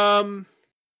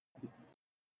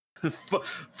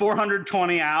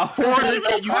 420 hours. You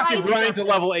have to Christ. grind to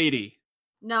level 80.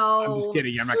 No. I'm just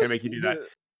kidding. I'm not going to make you do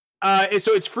that.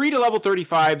 So it's free to level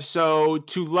 35. So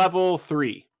to level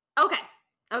 3. Okay.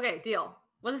 Okay. Deal.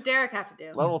 What does Derek have to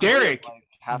do? Level three is Derek, like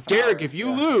half an Derek, hour, if you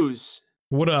yeah. lose,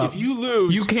 what up? if you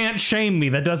lose, You can't shame me.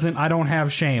 That doesn't. I don't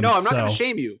have shame. No, I'm not going to so-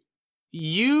 shame you.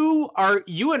 You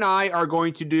and I are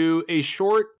going to do a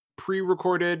short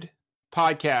pre-recorded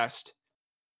podcast.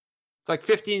 It's like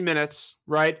 15 minutes,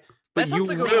 right? but That you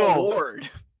sounds like a will reward.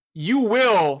 you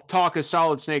will talk as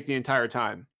Solid Snake the entire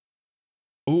time.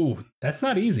 Ooh, that's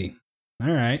not easy. All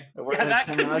right. Yeah, that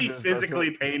could be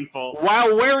physically painful.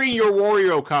 While wearing your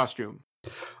Wario costume.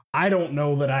 I don't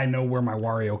know that I know where my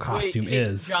Wario costume Wait, hey,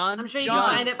 is. John, I'm sure you John.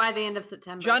 can find it by the end of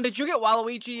September. John, did you get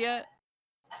Waluigi yet?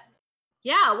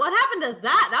 Yeah, what happened to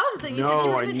that? That was the thing you said you No,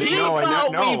 were I gonna knew- do. no, I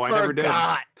thought no, we I never did.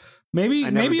 forgot. Maybe I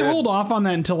never did. hold off on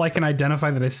that until I can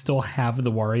identify that I still have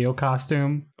the Wario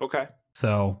costume. Okay.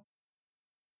 So,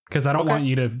 because I don't Okay. want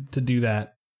you to do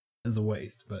that as a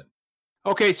waste. But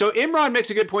Okay, so Imran makes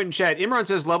a good point in chat. Imran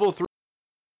says level 3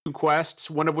 quests,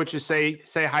 one of which is say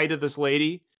hi to this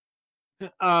lady.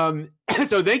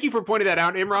 So thank you for pointing that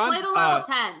out, Imran. Play the level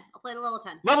 10. I'll play the level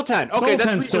 10. Level 10. Okay, Level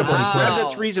that's 10's still reasonable. pretty Rev, quick.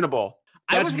 that's reasonable.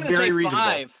 I That's was gonna very say reasonable.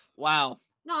 5. Wow.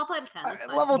 No, I'll play the 10. That's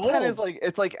fine. Level 10 is Bold.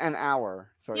 it's like an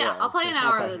hour. So Yeah, I'll play an it's not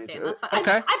hour that of this huge. game. That's fine.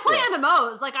 Okay. I play Yeah.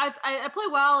 MMOs. Like I play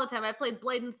WoW all the time. I played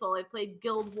Blade and Soul. I played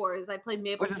Guild Wars. I played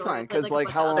Maple Which is Story. I fine played, because a like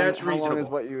bunch how of long? other- That's How long is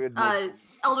reasonable. what you would? Make?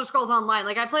 Elder Scrolls Online.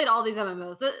 Like I played all these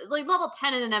MMOs. Like level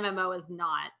 10 in an MMO is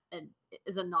not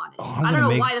is a non-issue. Oh, I'm I don't know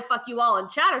gonna make- why the fuck you all in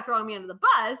chat are throwing me under the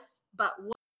bus, but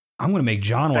I'm going to make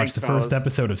John watch Thanks, the first fellas.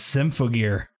 episode of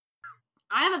Symphogear.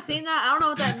 I haven't seen that. I don't know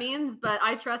what that means, but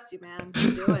I trust you, man.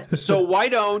 Do it. So why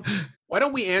don't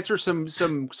we answer some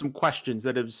questions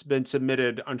that have been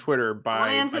submitted on Twitter by I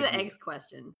want to answer by the you? eggs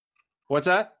question. What's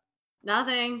that?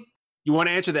 Nothing. You want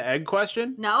to answer the egg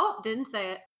question? No, didn't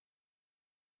say it.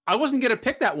 I wasn't gonna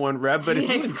pick that one, Reb, but if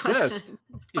The you eggs insist. question.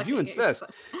 If you Fucking eggs insist.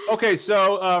 question. Okay,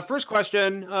 so first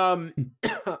question.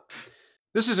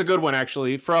 This is a good one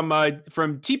actually from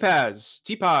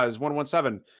Tpaz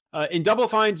 117. In Double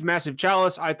Fine's Massive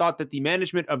Chalice, I thought that the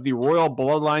management of the Royal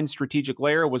Bloodline strategic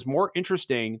layer was more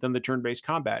interesting than the turn-based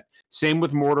combat. Same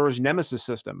with Mordor's Nemesis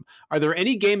system. Are there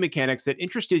any game mechanics that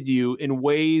interested you in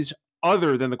ways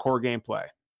other than the core gameplay?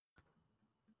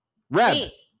 Reb.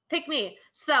 Me. Pick me.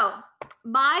 So,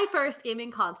 my first gaming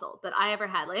console that I ever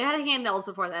had, like I had handhelds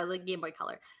before that, like Game Boy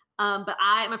Color. But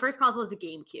my first console was the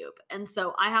GameCube. And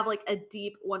so I have like a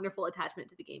deep, wonderful attachment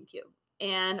to the GameCube.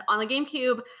 And on the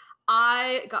GameCube,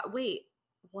 I got, wait,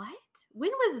 what?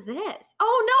 When was this?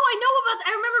 Oh no,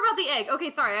 I remember about the egg.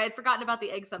 Okay, sorry, I had forgotten about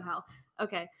the egg somehow.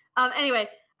 Okay. Anyway,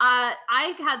 I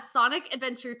had Sonic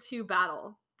Adventure 2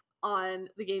 Battle on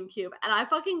the GameCube, and I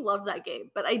fucking loved that game.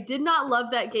 But I did not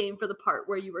love that game for the part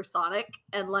where you were Sonic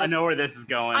and like I know where this is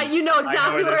going. you know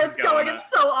exactly where where this it's is going. going. It's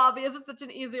so obvious. It's such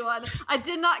an easy one. I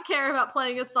did not care about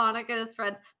playing as Sonic and his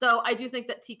friends, though I do think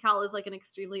that Tikal is like an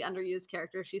extremely underused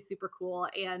character. She's super cool,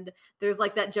 and there's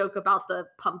like that joke about the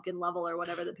pumpkin level or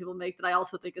whatever that people make that I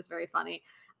also think is very funny.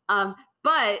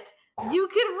 But you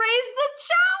could raise the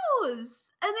chows,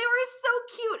 and they were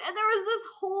so cute. And there was this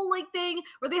whole like thing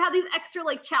where they had these extra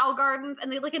like chow gardens, and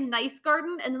they had like a nice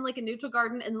garden, and then like a neutral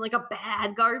garden, and then like a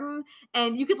bad garden,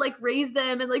 and you could like raise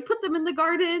them and like put them in the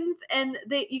gardens, and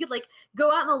you could like go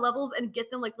out in the levels and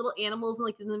get them like little animals, and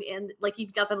like and like if you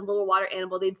got them a little water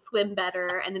animal, they'd swim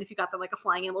better, and then if you got them like a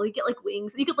flying animal, you'd get like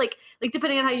wings. And you could like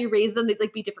depending on how you raise them, they'd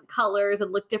like be different colors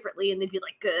and look differently, and they'd be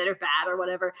like good or bad or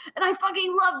whatever. And I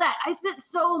fucking love that. I spent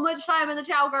so much time in the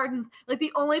chow gardens. Like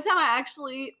the only time I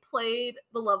actually played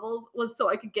the levels was so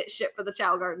I could get shit for the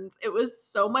chow gardens. It was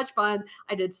so much fun.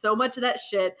 I did so much of that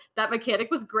shit. That mechanic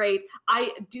was great.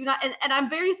 I do not, and I'm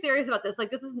very serious about this.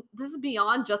 Like this is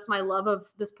beyond just my love of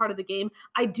this part of the game.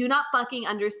 I do not fucking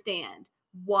understand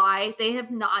why they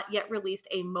have not yet released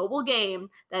a mobile game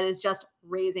that is just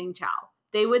raising chow.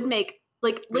 They would make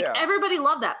like Yeah. everybody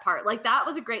loved that part. Like that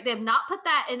was a great. They have not put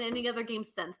that in any other game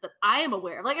since that I am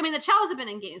aware of. Like I mean, the chows have been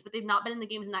in games, but they've not been in the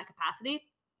games in that capacity.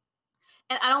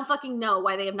 And I don't fucking know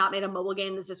why they have not made a mobile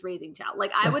game that's just raising chow.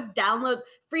 Like I would download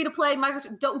free to play.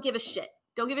 Microsoft don't give a shit.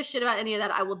 Don't give a shit about any of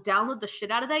that. I will download the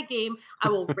shit out of that game. I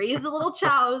will raise the little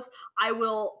chows. I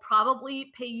will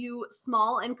probably pay you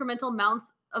small incremental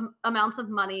amounts of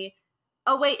money.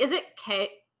 Oh wait, is it K?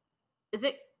 Is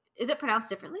it pronounced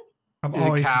differently? I've Is it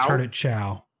always just cow? heard it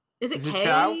chow. Is it Is it K?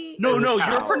 chow? No, It is you're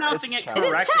chow. pronouncing It's it chow. It is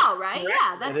correctly. chow, right?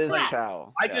 Yeah, that's it is correct.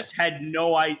 chow. I Yeah. just had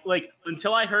no idea. Like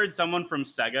until I heard someone from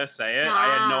Sega say it, I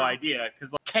had no Ah. idea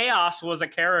because like, Chaos was a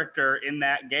character in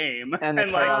that game, And the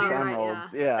like Chaos Oh, right,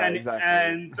 Emeralds. Yeah, exactly.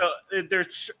 and so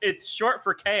it's short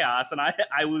for Chaos, and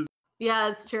I was Yeah,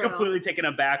 it's true. completely taken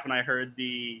aback when I heard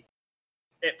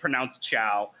it pronounced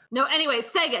Chow. No, anyway,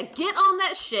 Sega, get on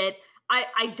that shit.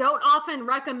 I don't often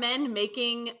recommend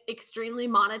making extremely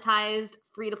monetized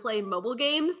free-to-play mobile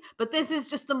games, but this is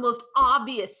just the most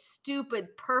obvious, stupid,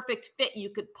 perfect fit you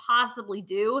could possibly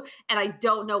do, and I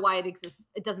don't know why it exists.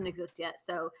 It doesn't exist yet.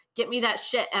 So get me that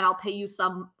shit, and I'll pay you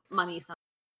some money.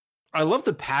 I love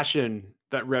the passion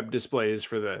that Reb displays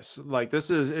for this. Like it's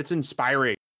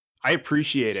inspiring. I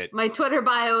appreciate it. My Twitter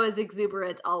bio is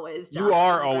exuberant always. You Josh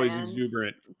are always Brand.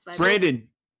 exuberant. It's my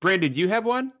Brandon, do you have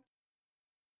one?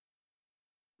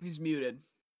 He's muted.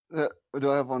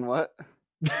 Do I have one? What?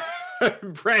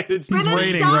 Brandon's Brandon,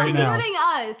 waiting stop right now. muting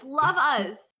us. Love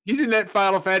us. He's in that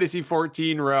Final Fantasy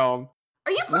 14 realm.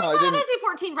 Are you No, playing I Final didn't. Fantasy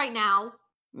 14 right now?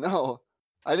 No,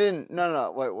 I didn't.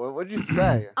 No. Wait, what did you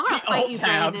say? I'm gonna He fight you,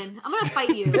 alt-tabbed. Brandon. I'm gonna fight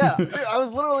you. Yeah, dude, I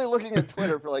was literally looking at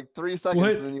Twitter for like 3 seconds,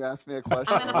 What? and then you asked me a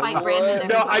question. I'm gonna like, fight Brandon.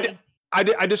 No, Everybody.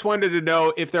 I just wanted to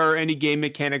know if there are any game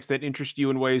mechanics that interest you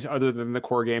in ways other than the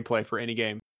core gameplay for any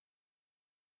game.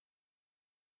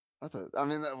 Let the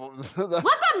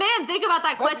man think about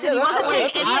that question. He that's wasn't a-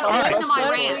 paying that's a any good attention to my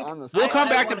question. rant. On the We'll spot. come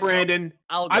back to wanna go. Brandon.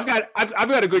 I'll go. I've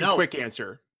got a good No. quick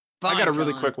answer. Fine, I got a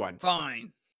really John. quick one.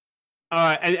 Fine.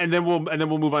 And then we'll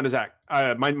move on to Zach.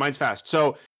 Mine's fast.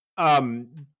 So,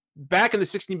 back in the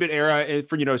 16-bit era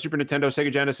for Super Nintendo,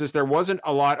 Sega Genesis, there wasn't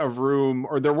a lot of room,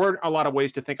 or there weren't a lot of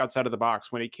ways to think outside of the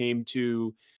box when it came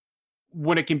to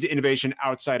innovation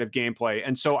outside of gameplay.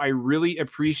 And so I really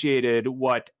appreciated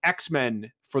what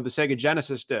X-Men for the Sega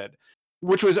Genesis did,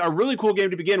 which was a really cool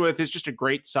game to begin with. It's just a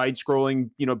great side-scrolling,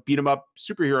 beat 'em up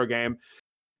superhero game.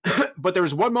 But there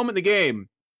was one moment in the game,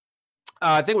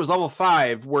 I think it was level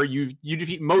 5, where you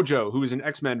defeat Mojo, who is an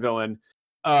X-Men villain.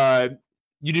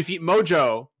 You defeat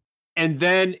Mojo, and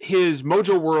then his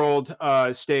Mojo World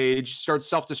stage starts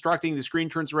self-destructing. The screen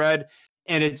turns red,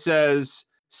 and it says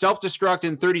self-destruct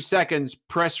in 30 seconds.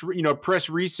 Press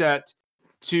reset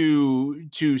to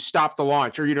stop the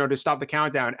launch, or to stop the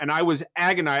countdown. And I was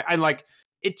agonized.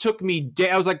 It took me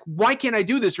I was like, why can't I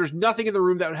do this? There's nothing in the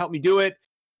room that would help me do it.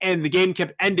 And the game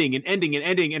kept ending and ending and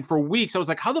ending. And for weeks, I was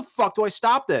like, how the fuck do I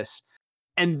stop this?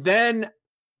 And then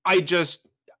I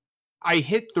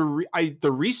hit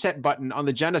the reset button on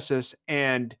the Genesis,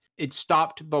 and it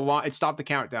stopped the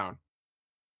countdown.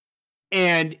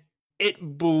 And it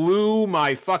blew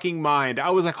my fucking mind. I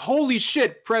was like, holy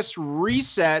shit, press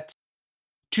reset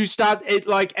to stop it.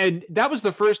 And that was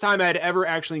the first time I had ever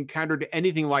actually encountered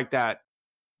anything like that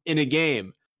in a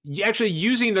game. Actually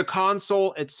using the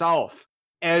console itself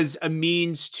as a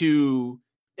means to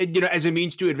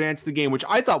advance the game, which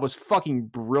I thought was fucking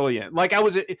brilliant.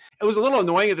 It was a little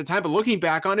annoying at the time, but looking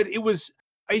back on it, it was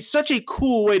such a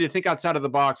cool way to think outside of the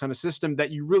box on a system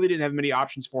that you really didn't have many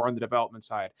options for on the development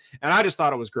side. And I just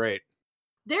thought it was great.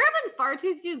 There have been far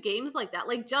too few games like that.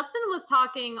 Like Justin was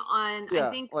talking on, Yeah,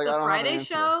 I think I the don't have an Friday answer.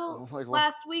 show Like, what?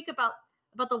 last week about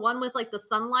the one with the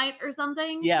sunlight or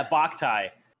something. Yeah, Boktai.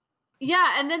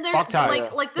 Yeah, and then there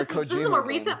Boktai. this The is more Kojima game.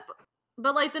 recent,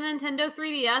 but the Nintendo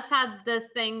 3DS had this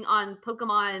thing on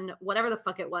Pokemon, whatever the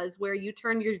fuck it was, where you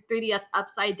turn your 3DS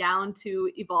upside down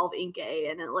to evolve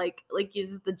Inkay, and it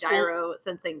uses the gyro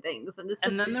sensing things, and it's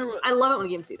just, And then there was I love it when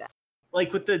games do that.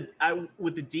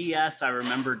 with the DS, I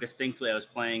remember distinctly I was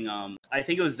playing I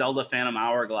think it was Zelda Phantom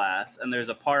Hourglass, and there's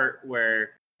a part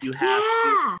where you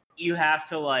have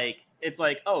to it's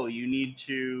like, oh, you need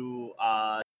to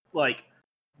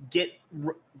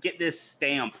get this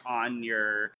stamp on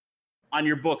your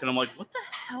book, and I'm like, what the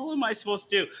hell am I supposed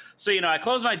to do? So I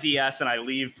close my DS and I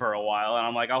leave for a while, and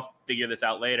I'm like, I'll figure this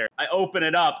out later. I open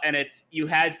it up, and you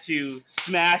had to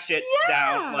smash it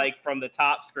down from the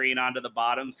top screen onto the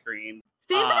bottom screen.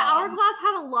 Phantom Hourglass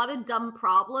had a lot of dumb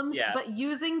problems, Yeah. but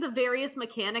using the various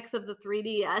mechanics of the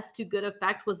 3DS to good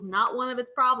effect was not one of its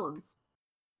problems.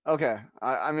 Okay,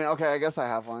 I mean, okay, I guess I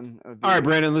have one. It would All right, be-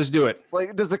 Brandon, let's do it.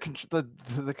 Does the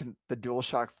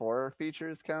DualShock 4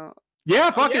 features count? Yeah,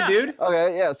 fuck yeah. it, dude.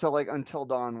 Okay, yeah. So Until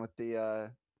Dawn with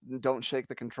the don't shake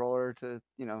the controller to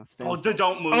stand. Oh, still.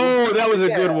 don't move. Oh, that was a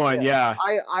good Yeah, one. Yeah.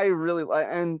 I really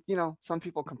and some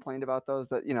people complained about those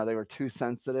that they were too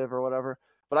sensitive or whatever,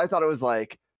 but I thought it was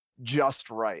just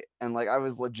right, and I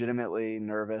was legitimately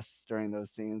nervous during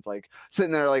those scenes,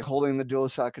 sitting there holding the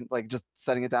DualShock and just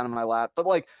setting it down in my lap. But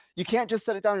you can't just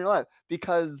set it down in your lap,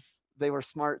 because they were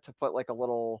smart to put a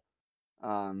little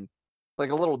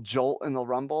jolt in the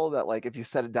rumble that if you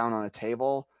set it down on a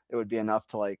table, it would be enough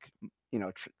to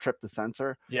trip the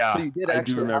sensor. Yeah. So you did I do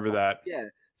actually have remember to- that. Yeah.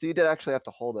 So you did actually have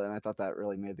to hold it, and I thought that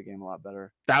really made the game a lot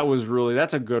better.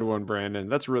 That's a good one, Brandon.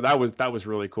 That was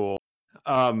really cool.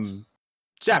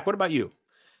 Zach, what about you?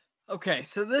 Okay,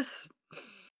 so this,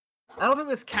 I don't think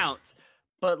this counts,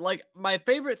 but my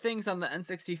favorite things on the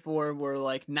N64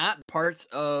 were not parts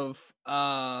of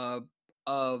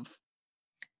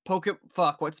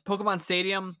what's Pokemon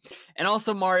Stadium, and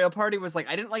also Mario Party was like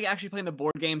I didn't like actually playing the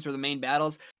board games or the main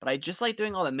battles, but I just like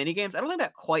doing all the mini games. I don't think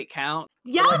that quite count.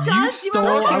 Yeah, But, it like, does. You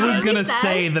remember stole. what I was Haley gonna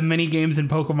say says? the mini games in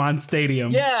Pokemon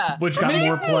Stadium. Yeah, which the got mini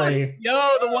more game was- play.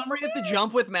 the one where you have to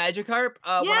jump with Magikarp.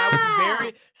 When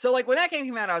I was when that game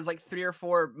came out, I was like 3 or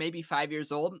 4, maybe 5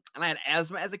 years old, and I had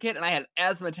asthma as a kid, and I had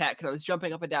asthma attack because I was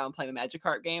jumping up and down playing the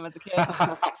Magikarp game as a kid.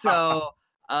 So,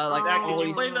 like, Zach, did you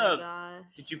Oh play my the- gosh.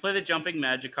 Did you play the Jumping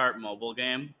Magikarp mobile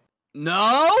game?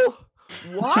 No,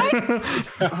 what?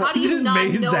 How do you Just not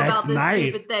made know Zach's about this night.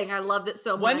 stupid thing? I loved it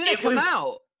so much. When did it It come was-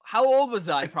 out? How old was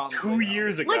I? Probably 2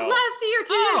 years ago. Like last year,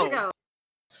 2 years Oh. ago.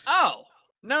 Oh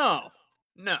no.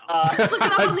 Look it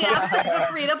up on the app. It's a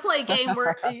free-to-play game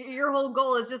where your whole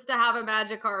goal is just to have a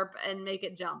Magikarp and make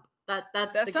it jump. That's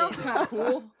That the sounds game. kind of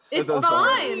cool. It's does sound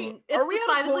fine. It's Are we at a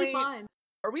decidedly point- fine.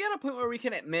 Are we at a point where we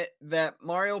can admit that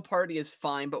Mario Party is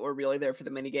fine, but we're really there for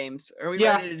the mini games? Are we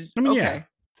Yeah. ready to? I mean, okay.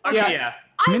 Okay, Yeah. yeah.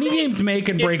 I Mini think- games make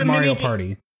and It's break the Mario mini-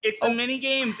 Party. It's the mini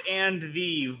games and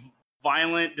the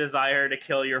violent desire to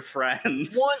kill your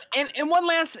friends.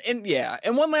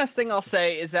 One last thing I'll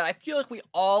say is that I feel like we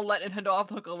all let Nintendo off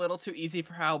the hook a little too easy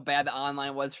for how bad the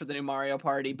online was for the new Mario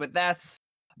Party, but that's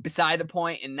beside the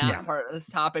point and not Yeah. part of this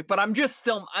topic. But I'm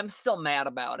still mad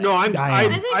about it. No, I am. I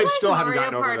think I like still haven't Mario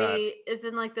gotten over Party is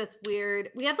in like this weird.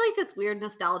 We have like this weird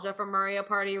nostalgia for Mario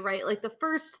Party, right? Like the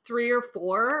first 3 or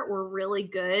 4 were really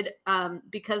good,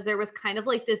 because there was kind of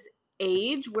like this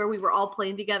age where we were all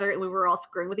playing together and we were all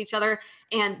screwing with each other,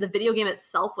 and the video game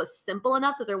itself was simple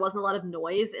enough that there wasn't a lot of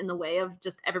noise in the way of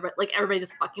just everybody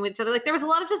just fucking with each other. Like there was a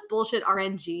lot of just bullshit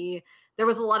RNG. There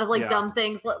was a lot of like Yeah. dumb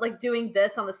things like doing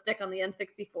this on the stick on the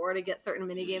N64 to get certain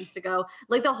mini games to go.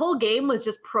 Like the whole game was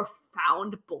just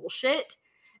profound bullshit.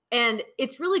 And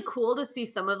it's really cool to see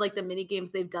some of like the mini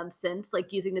games they've done since,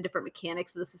 like using the different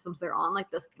mechanics of the systems they're on, like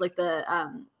the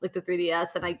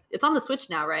 3DS, and it's on the Switch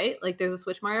now, right? Like there's a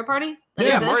Switch Mario Party. that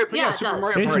Yeah, exists? Mario- it Super does.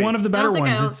 Mario It's Party. one of the I better don't think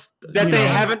ones. I- It's that you they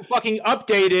know, haven't fucking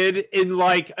updated in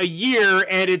like a year,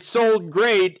 and it sold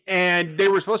great, and they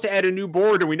were supposed to add a new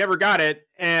board and we never got it.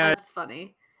 And That's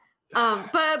funny.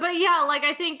 But yeah, like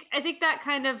I think that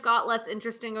kind of got less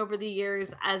interesting over the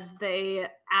years as they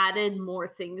added more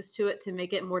things to it to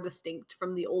make it more distinct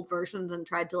from the old versions and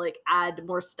tried to like add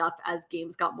more stuff as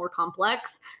games got more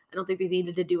complex. I don't think they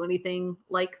needed to do anything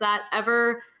like that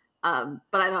ever.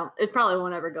 But it probably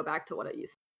won't ever go back to what it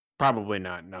used to. probably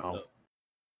not. No.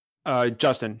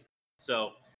 Justin.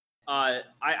 So, I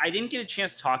didn't get a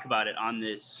chance to talk about it on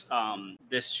this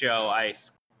this show. I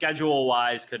schedule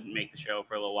wise couldn't make the show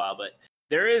for a little while, but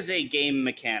there is a game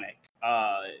mechanic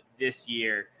this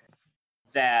year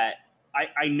that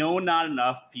I know not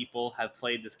enough people have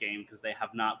played this game because they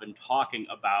have not been talking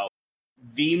about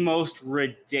the most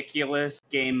ridiculous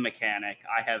game mechanic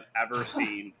I have ever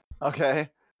seen. Okay,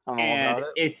 I'm all And about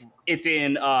it. it's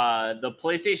in the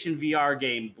PlayStation VR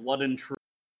game Blood and Truth,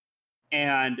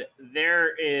 and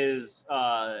there is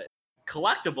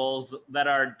collectibles that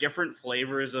are different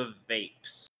flavors of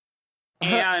vapes.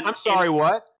 And I'm sorry,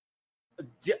 what?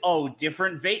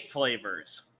 different vape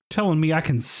flavors. telling me I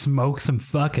can smoke some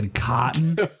fucking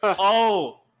cotton.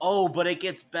 But it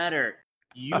gets better.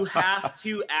 You have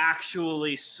to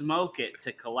actually smoke it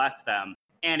to collect them.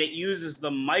 And it uses the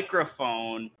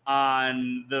microphone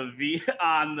on the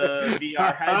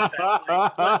VR headset,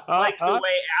 like the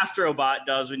way Astrobot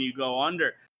does when you go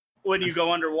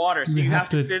underwater. So You you have have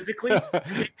to to- physically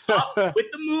pick up with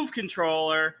the Move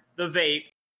controller, the vape,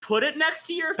 put it next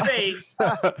to your face,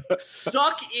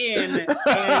 suck in,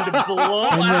 and blow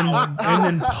out and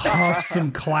then puff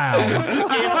some clouds. in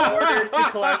order to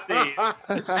collect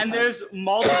these. And there's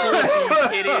multiple of these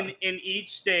hidden in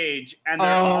each stage, and they're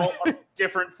all of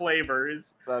different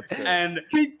flavors. That's it. And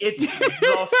it's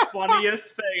the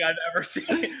funniest thing I've ever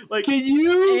seen. Like, Can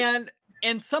you?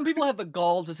 And some people have the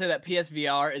gall to say that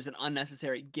PSVR is an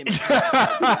unnecessary gimmick.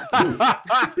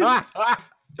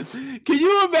 Can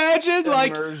you imagine,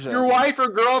 like, Immersion. your wife or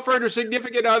girlfriend or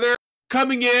significant other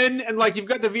coming in and, like, you've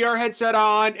got the VR headset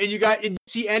on and you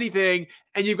see anything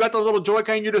and you've got the little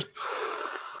Joy-Con, you're just.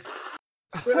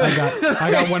 I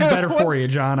got one better for you,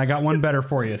 John. I got one better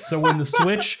for you. So when the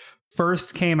Switch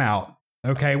first came out,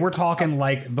 okay, we're talking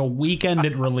like the weekend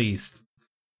it released.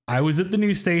 I was at the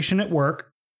news station at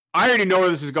work. I already know where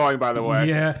this is going, by the way.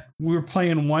 Yeah, we were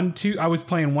playing 1-2. I was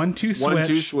playing 1-2 Switch.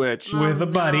 1-2 Switch. With a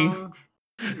buddy. no.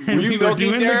 And Were you we were milking,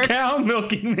 doing Derek? the cow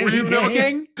milking. Were you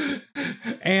minigame. milking?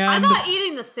 I And thought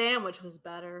eating the sandwich was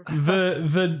better.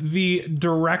 the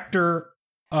director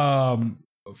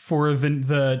for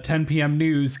the 10 p.m.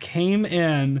 news came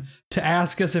in to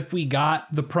ask us if we got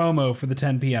the promo for the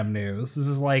 10 p.m. news. This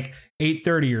is like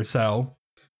 8:30 or so.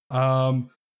 And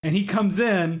he comes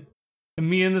in, and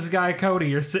me and this guy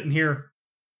Cody are sitting here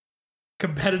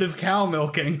competitive cow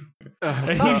milking. And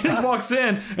he just walks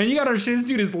in, and you gotta understand, this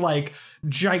dude is like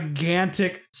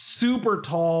gigantic, super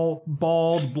tall,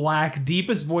 bald, black,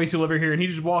 deepest voice you'll ever hear, and he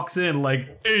just walks in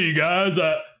like, "Hey guys,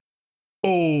 okay."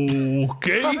 in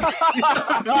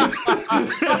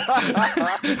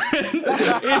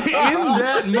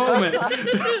that moment,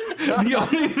 the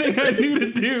only thing I knew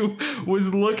to do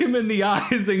was look him in the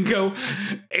eyes and go,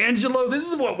 "Angelo,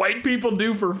 this is what white people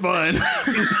do for fun."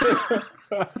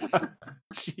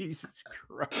 Jesus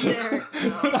Christ.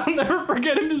 But I'll never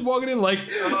forget him just walking in like,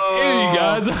 "Hey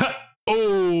guys,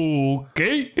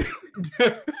 okay."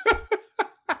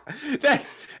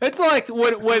 That's like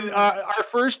when our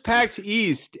first PAX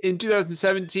East in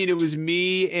 2017. It was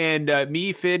me,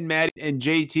 Finn, Maddie, and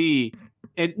JT.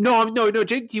 And no,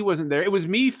 JT wasn't there. It was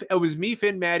me,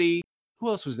 Finn, Maddie. Who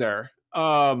else was there?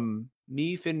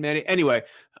 Me, Finn, Maddie. Anyway,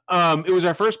 it was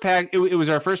our first PAX. It was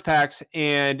our first PAX,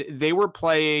 and they were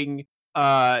playing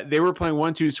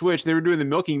 1-2 Switch. They were doing the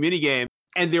milking minigame,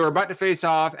 and they were about to face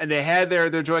off, and they had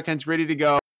their Joy-Cons ready to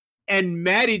go. And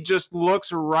Maddie just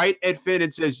looks right at Finn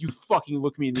and says, "You fucking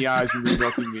look me in the eyes when you're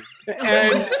milking me."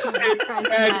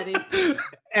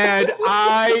 And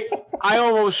I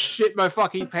almost shit my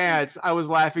fucking pants. I was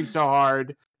laughing so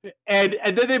hard. And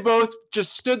then they both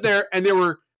just stood there, and they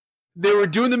were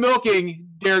doing the milking.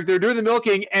 Derek, they're doing the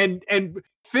milking, and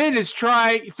Finn's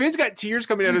got tears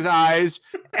coming out of his eyes,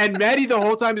 and Maddie the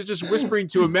whole time is just whispering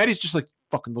to him. Maddie's just like,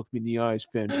 "Fucking look me in the eyes,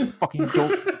 Finn. Don't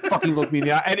fucking look me in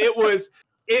the eye." And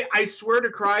I swear to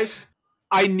Christ,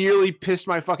 I nearly pissed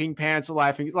my fucking pants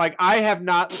laughing. Like, I've had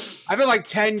like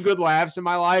 10 good laughs in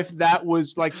my life. That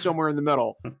was like somewhere in the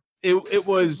middle. It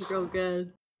was so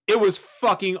good. It was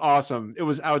fucking awesome. It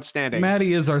was outstanding.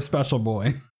 Maddie is our special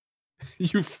boy.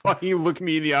 You fucking look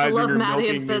me in the eyes. I love when you're Maddie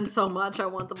and milking Finn me. so much. I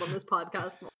want them on this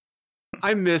podcast more.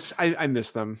 I miss them. I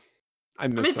miss them.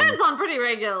 Finn's on pretty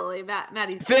regularly.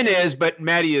 Maddie's Finn is, but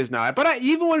Maddie is not. But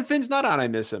even when Finn's not on, I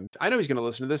miss him. I know he's going to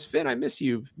listen to this. Finn, I miss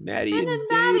you. Maddie Finn and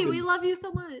Gabe Maddie, we love you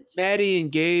so much. Maddie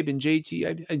and Gabe and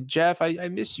JT and Jeff, I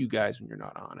miss you guys when you're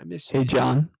not on. I miss you. Hey,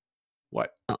 John.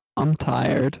 What? I'm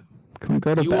tired. Can we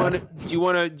go to bed? Do you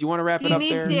want to wrap Do it you up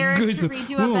need there? Derek to read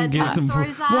you a bedtime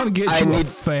story, Zach? Want to get you a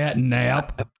fat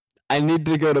nap? I need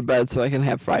to go to bed so I can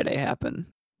have Friday happen.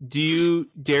 Do you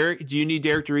need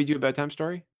Derek to read you a bedtime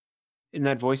story? In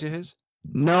that voice of his?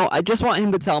 No, I just want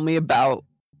him to tell me about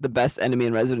the best enemy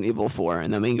in Resident Evil 4,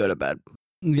 and then we can go to bed.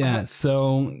 Yeah,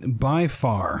 so by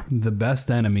far, the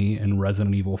best enemy in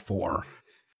Resident Evil 4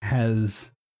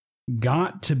 has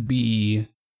got to be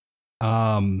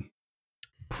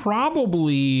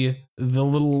probably the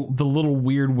little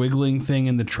weird wiggling thing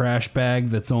in the trash bag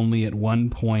that's only at one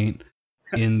point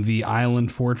in the island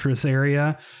fortress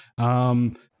area.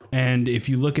 And if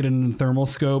you look at it in the thermal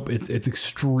scope, it's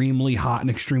extremely hot and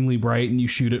extremely bright, and you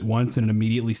shoot it once and it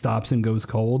immediately stops and goes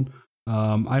cold.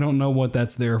 I don't know what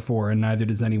that's there for, and neither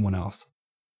does anyone else.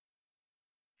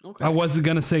 Okay. I wasn't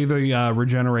going to say the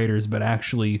regenerators, but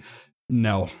actually,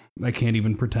 no. I can't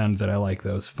even pretend that I like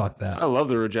those. Fuck that. I love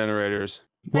the regenerators.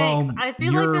 Thanks. Well, I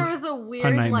feel like there was a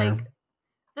weird nightmare.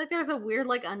 there's a weird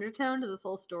undertone to this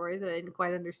whole story that I didn't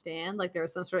quite understand. Like there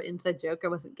was some sort of inside joke I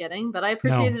wasn't getting, but I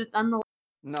appreciated it nonetheless.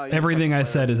 No, Everything I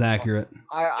said is accurate.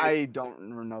 I don't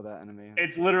know that enemy.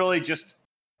 It's literally just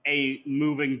a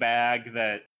moving bag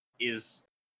that is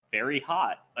very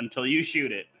hot until you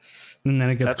shoot it. And then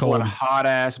it gets That's cold. one hot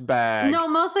ass bag. No,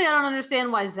 mostly I don't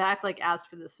understand why Zach asked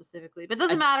for this specifically, but it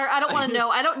doesn't matter. I don't want to know.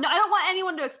 I don't want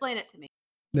anyone to explain it to me.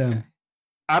 Yeah.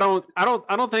 I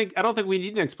don't think we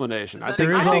need an explanation. I think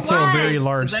There is also a very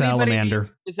large salamander.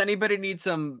 Does anybody need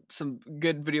some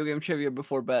good video game trivia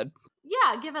before bed?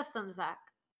 Yeah, give us some, Zach.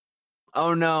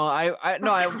 Oh no,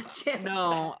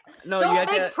 no.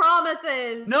 Don't make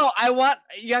promises. No,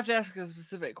 you have to ask a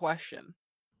specific question.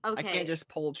 Okay. I can't just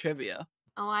pull trivia.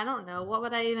 Oh, I don't know. What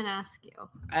would I even ask you?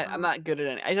 I'm not good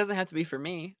at it. It doesn't have to be for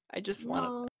me. I just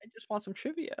want some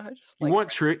trivia. I just you want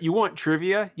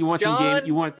trivia? You want some game?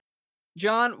 You want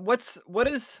John? What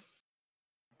is?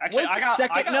 Actually,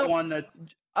 I got one that's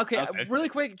okay. Really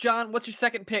quick, John. What's your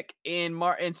second pick in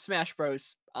Smash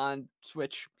Bros on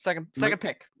Switch? Second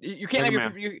pick. You can't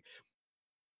have your.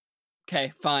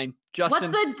 Okay, fine.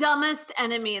 Justin. What's the dumbest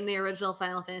enemy in the original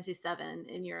Final Fantasy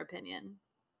VII, in your opinion?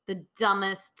 The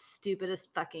dumbest, stupidest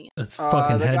fucking. It's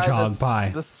fucking hedgehog pie.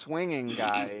 The swinging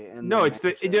guy. No, it's the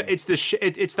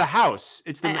house.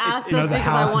 It's the. I asked No, this the because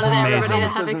house I is wanted everybody amazing. to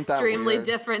have Isn't that extremely weird?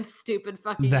 different, stupid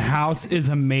fucking. The names. house is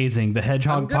amazing. The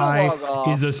hedgehog I'm gonna pie log off.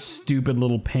 is a stupid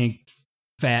little pink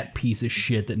fat piece of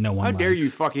shit that no one How likes. dare you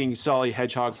fucking Sully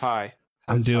Hedgehog Pie?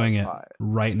 I'm doing it Pie.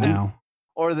 right now.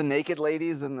 Or the naked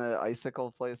ladies in the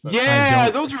icicle place. Yeah,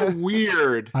 don't- those are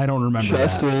weird. I don't remember that.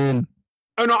 Justin.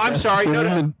 Oh no, I'm sorry. No, no.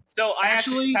 Justin, So I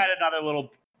actually Actually- had another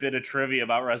little bit of trivia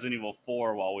about Resident Evil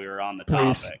 4 while we were on the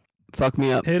Please. topic. Fuck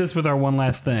me up. Hit us with our one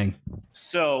last thing.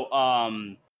 So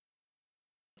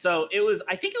so it was,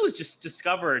 I think it was just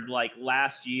discovered like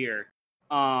last year.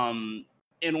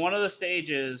 In one of the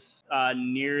stages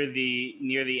near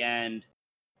the end,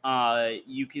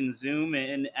 you can zoom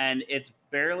in and it's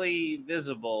barely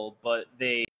visible, but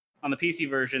they on the PC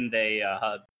version they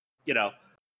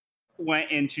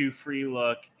went into free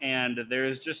look, and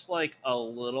there's just like a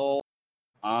little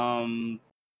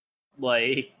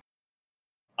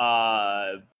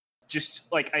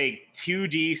just like a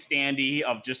 2D standee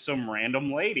of just some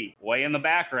random lady way in the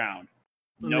background,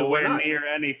 I mean, why nowhere not? near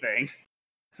anything,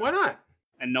 Why not?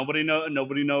 and nobody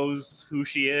knows who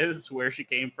she is, where she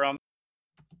came from.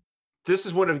 This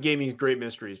is one of gaming's great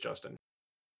mysteries, Justin.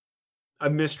 A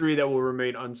mystery that will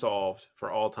remain unsolved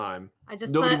for all time. I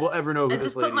just Nobody put, will ever know who I this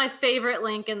just lady put my favorite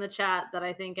link in the chat that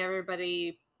I think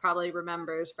everybody probably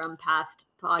remembers from past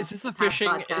podcasts. Is this a fishing?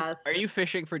 Are you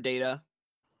fishing for data?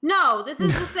 No, this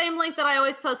is the same link that I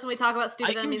always post when we talk about I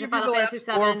stupid can enemies give in you the Final last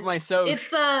Fantasy 4 of VII. my Soch.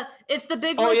 It's the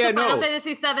big Oh, list yeah, of Final no.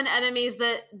 Fantasy VII enemies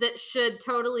that should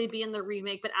totally be in the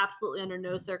remake, but absolutely under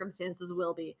no circumstances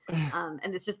will be.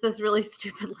 And it's just this really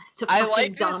stupid list of I fucking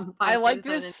like dumb this. Final I like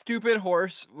Fantasy this stupid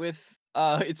horse with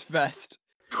its vest.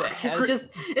 that enemies. has-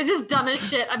 It's just dumb as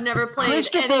shit. I've never played.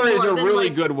 Christopher any is more a than, really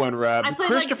like, good one, Reb. I played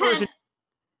Christopher like is 10,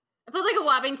 I played like a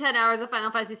whopping 10 hours of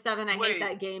Final Fantasy VII. I Wait. hate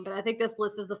that game, but I think this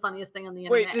list is the funniest thing on the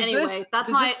Wait, internet. does Anyway, this- that's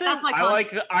does my this thing- that's my I content. like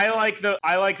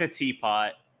the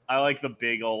teapot. I like the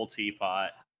big old teapot.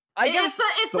 I It's guess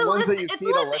the the ones list, that you it's the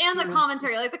feed list and the Alexis.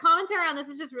 commentary. Like the commentary on this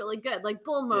is just really good. Like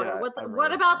Bull Motor. Yeah, what I what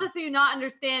read about that. this are you not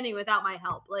understanding without my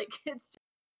help? Like it's just...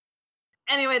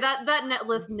 Anyway, that net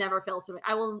list never fails to me.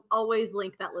 I will always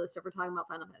link that list if we're talking about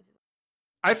Final Fantasy.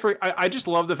 I just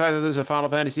love the fact that there's a Final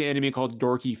Fantasy enemy called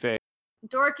Dorky Face.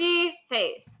 Dorky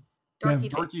face. Dorky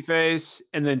face. Dorky Face,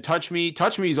 and then Touch Me.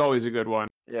 Touch Me is always a good one.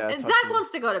 Yeah. And Touch Zach Me.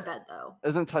 wants to go to bed though.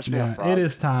 Isn't Touch Me a Yeah, frog? it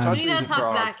is time. Touch We Me need is to a tuck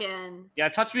frog. Zach in. Yeah,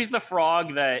 Touch Me's the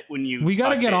frog that when you We got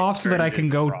to touch get it, off so that I turns can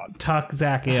into a go frog. tuck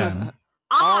Zach in.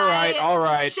 All right, all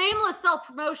right. Shameless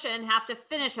self-promotion. Have to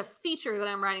finish a feature that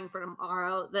I'm writing for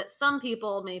tomorrow that some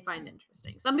people may find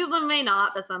interesting. Some people may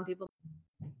not, but some people.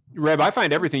 Reb, I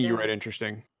find everything you Yeah. write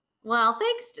interesting. Well,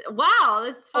 thanks. Wow,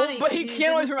 that's funny. Oh, but 'cause he you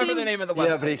can't always didn't remember seem- the name of the website.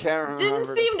 Yeah, but he can't remember.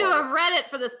 Didn't seem to have read it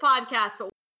for this podcast, but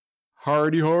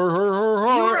Hardy har har har You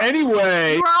har. were-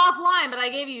 Anyway, you were offline. But I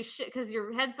gave you shit because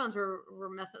your headphones were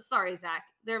messed up. Sorry, Zach.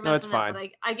 They're No, it's messing up. fine. But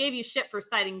I gave you shit for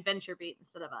citing VentureBeat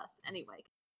instead of us. Anyway,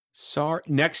 sorry.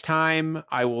 Next time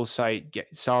I will cite.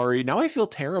 Sorry. Now I feel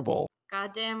terrible.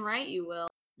 goddamn right you will.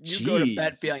 You go to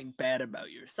bed Jeez. feeling bad about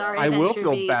yourself. Sorry, I will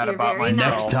feel VentureBeat, bad you're about very myself.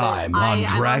 nice, Next but time I'm on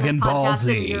this Dragon Ball podcast and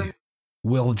Z. you're-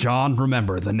 Will John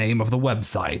remember the name of the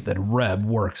website that Reb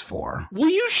works for? Will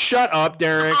you shut up,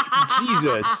 Derek?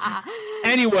 Jesus.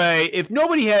 Anyway, if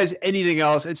nobody has anything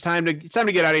else, it's time to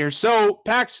get out of here. So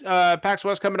PAX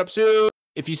West coming up soon.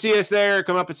 If you see us there,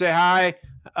 come up and say hi.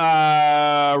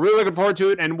 Really looking forward to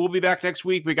it, and we'll be back next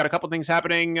week. We got a couple things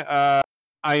happening.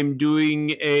 I'm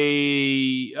doing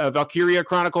a Valkyria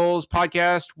Chronicles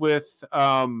podcast with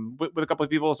a couple of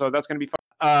people, so that's going to be fun.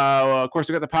 Of course,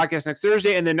 we got the podcast next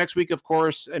Thursday, and then next week, of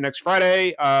course, next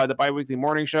Friday, the bi-weekly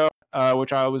morning show,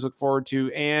 which I always look forward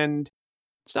to. And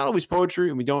it's not always poetry,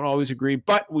 and we don't always agree,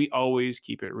 but we always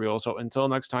keep it real. So until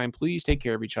next time, please take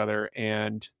care of each other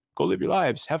and go live your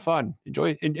lives. Have fun.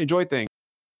 Enjoy things.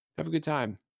 Have a good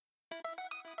time.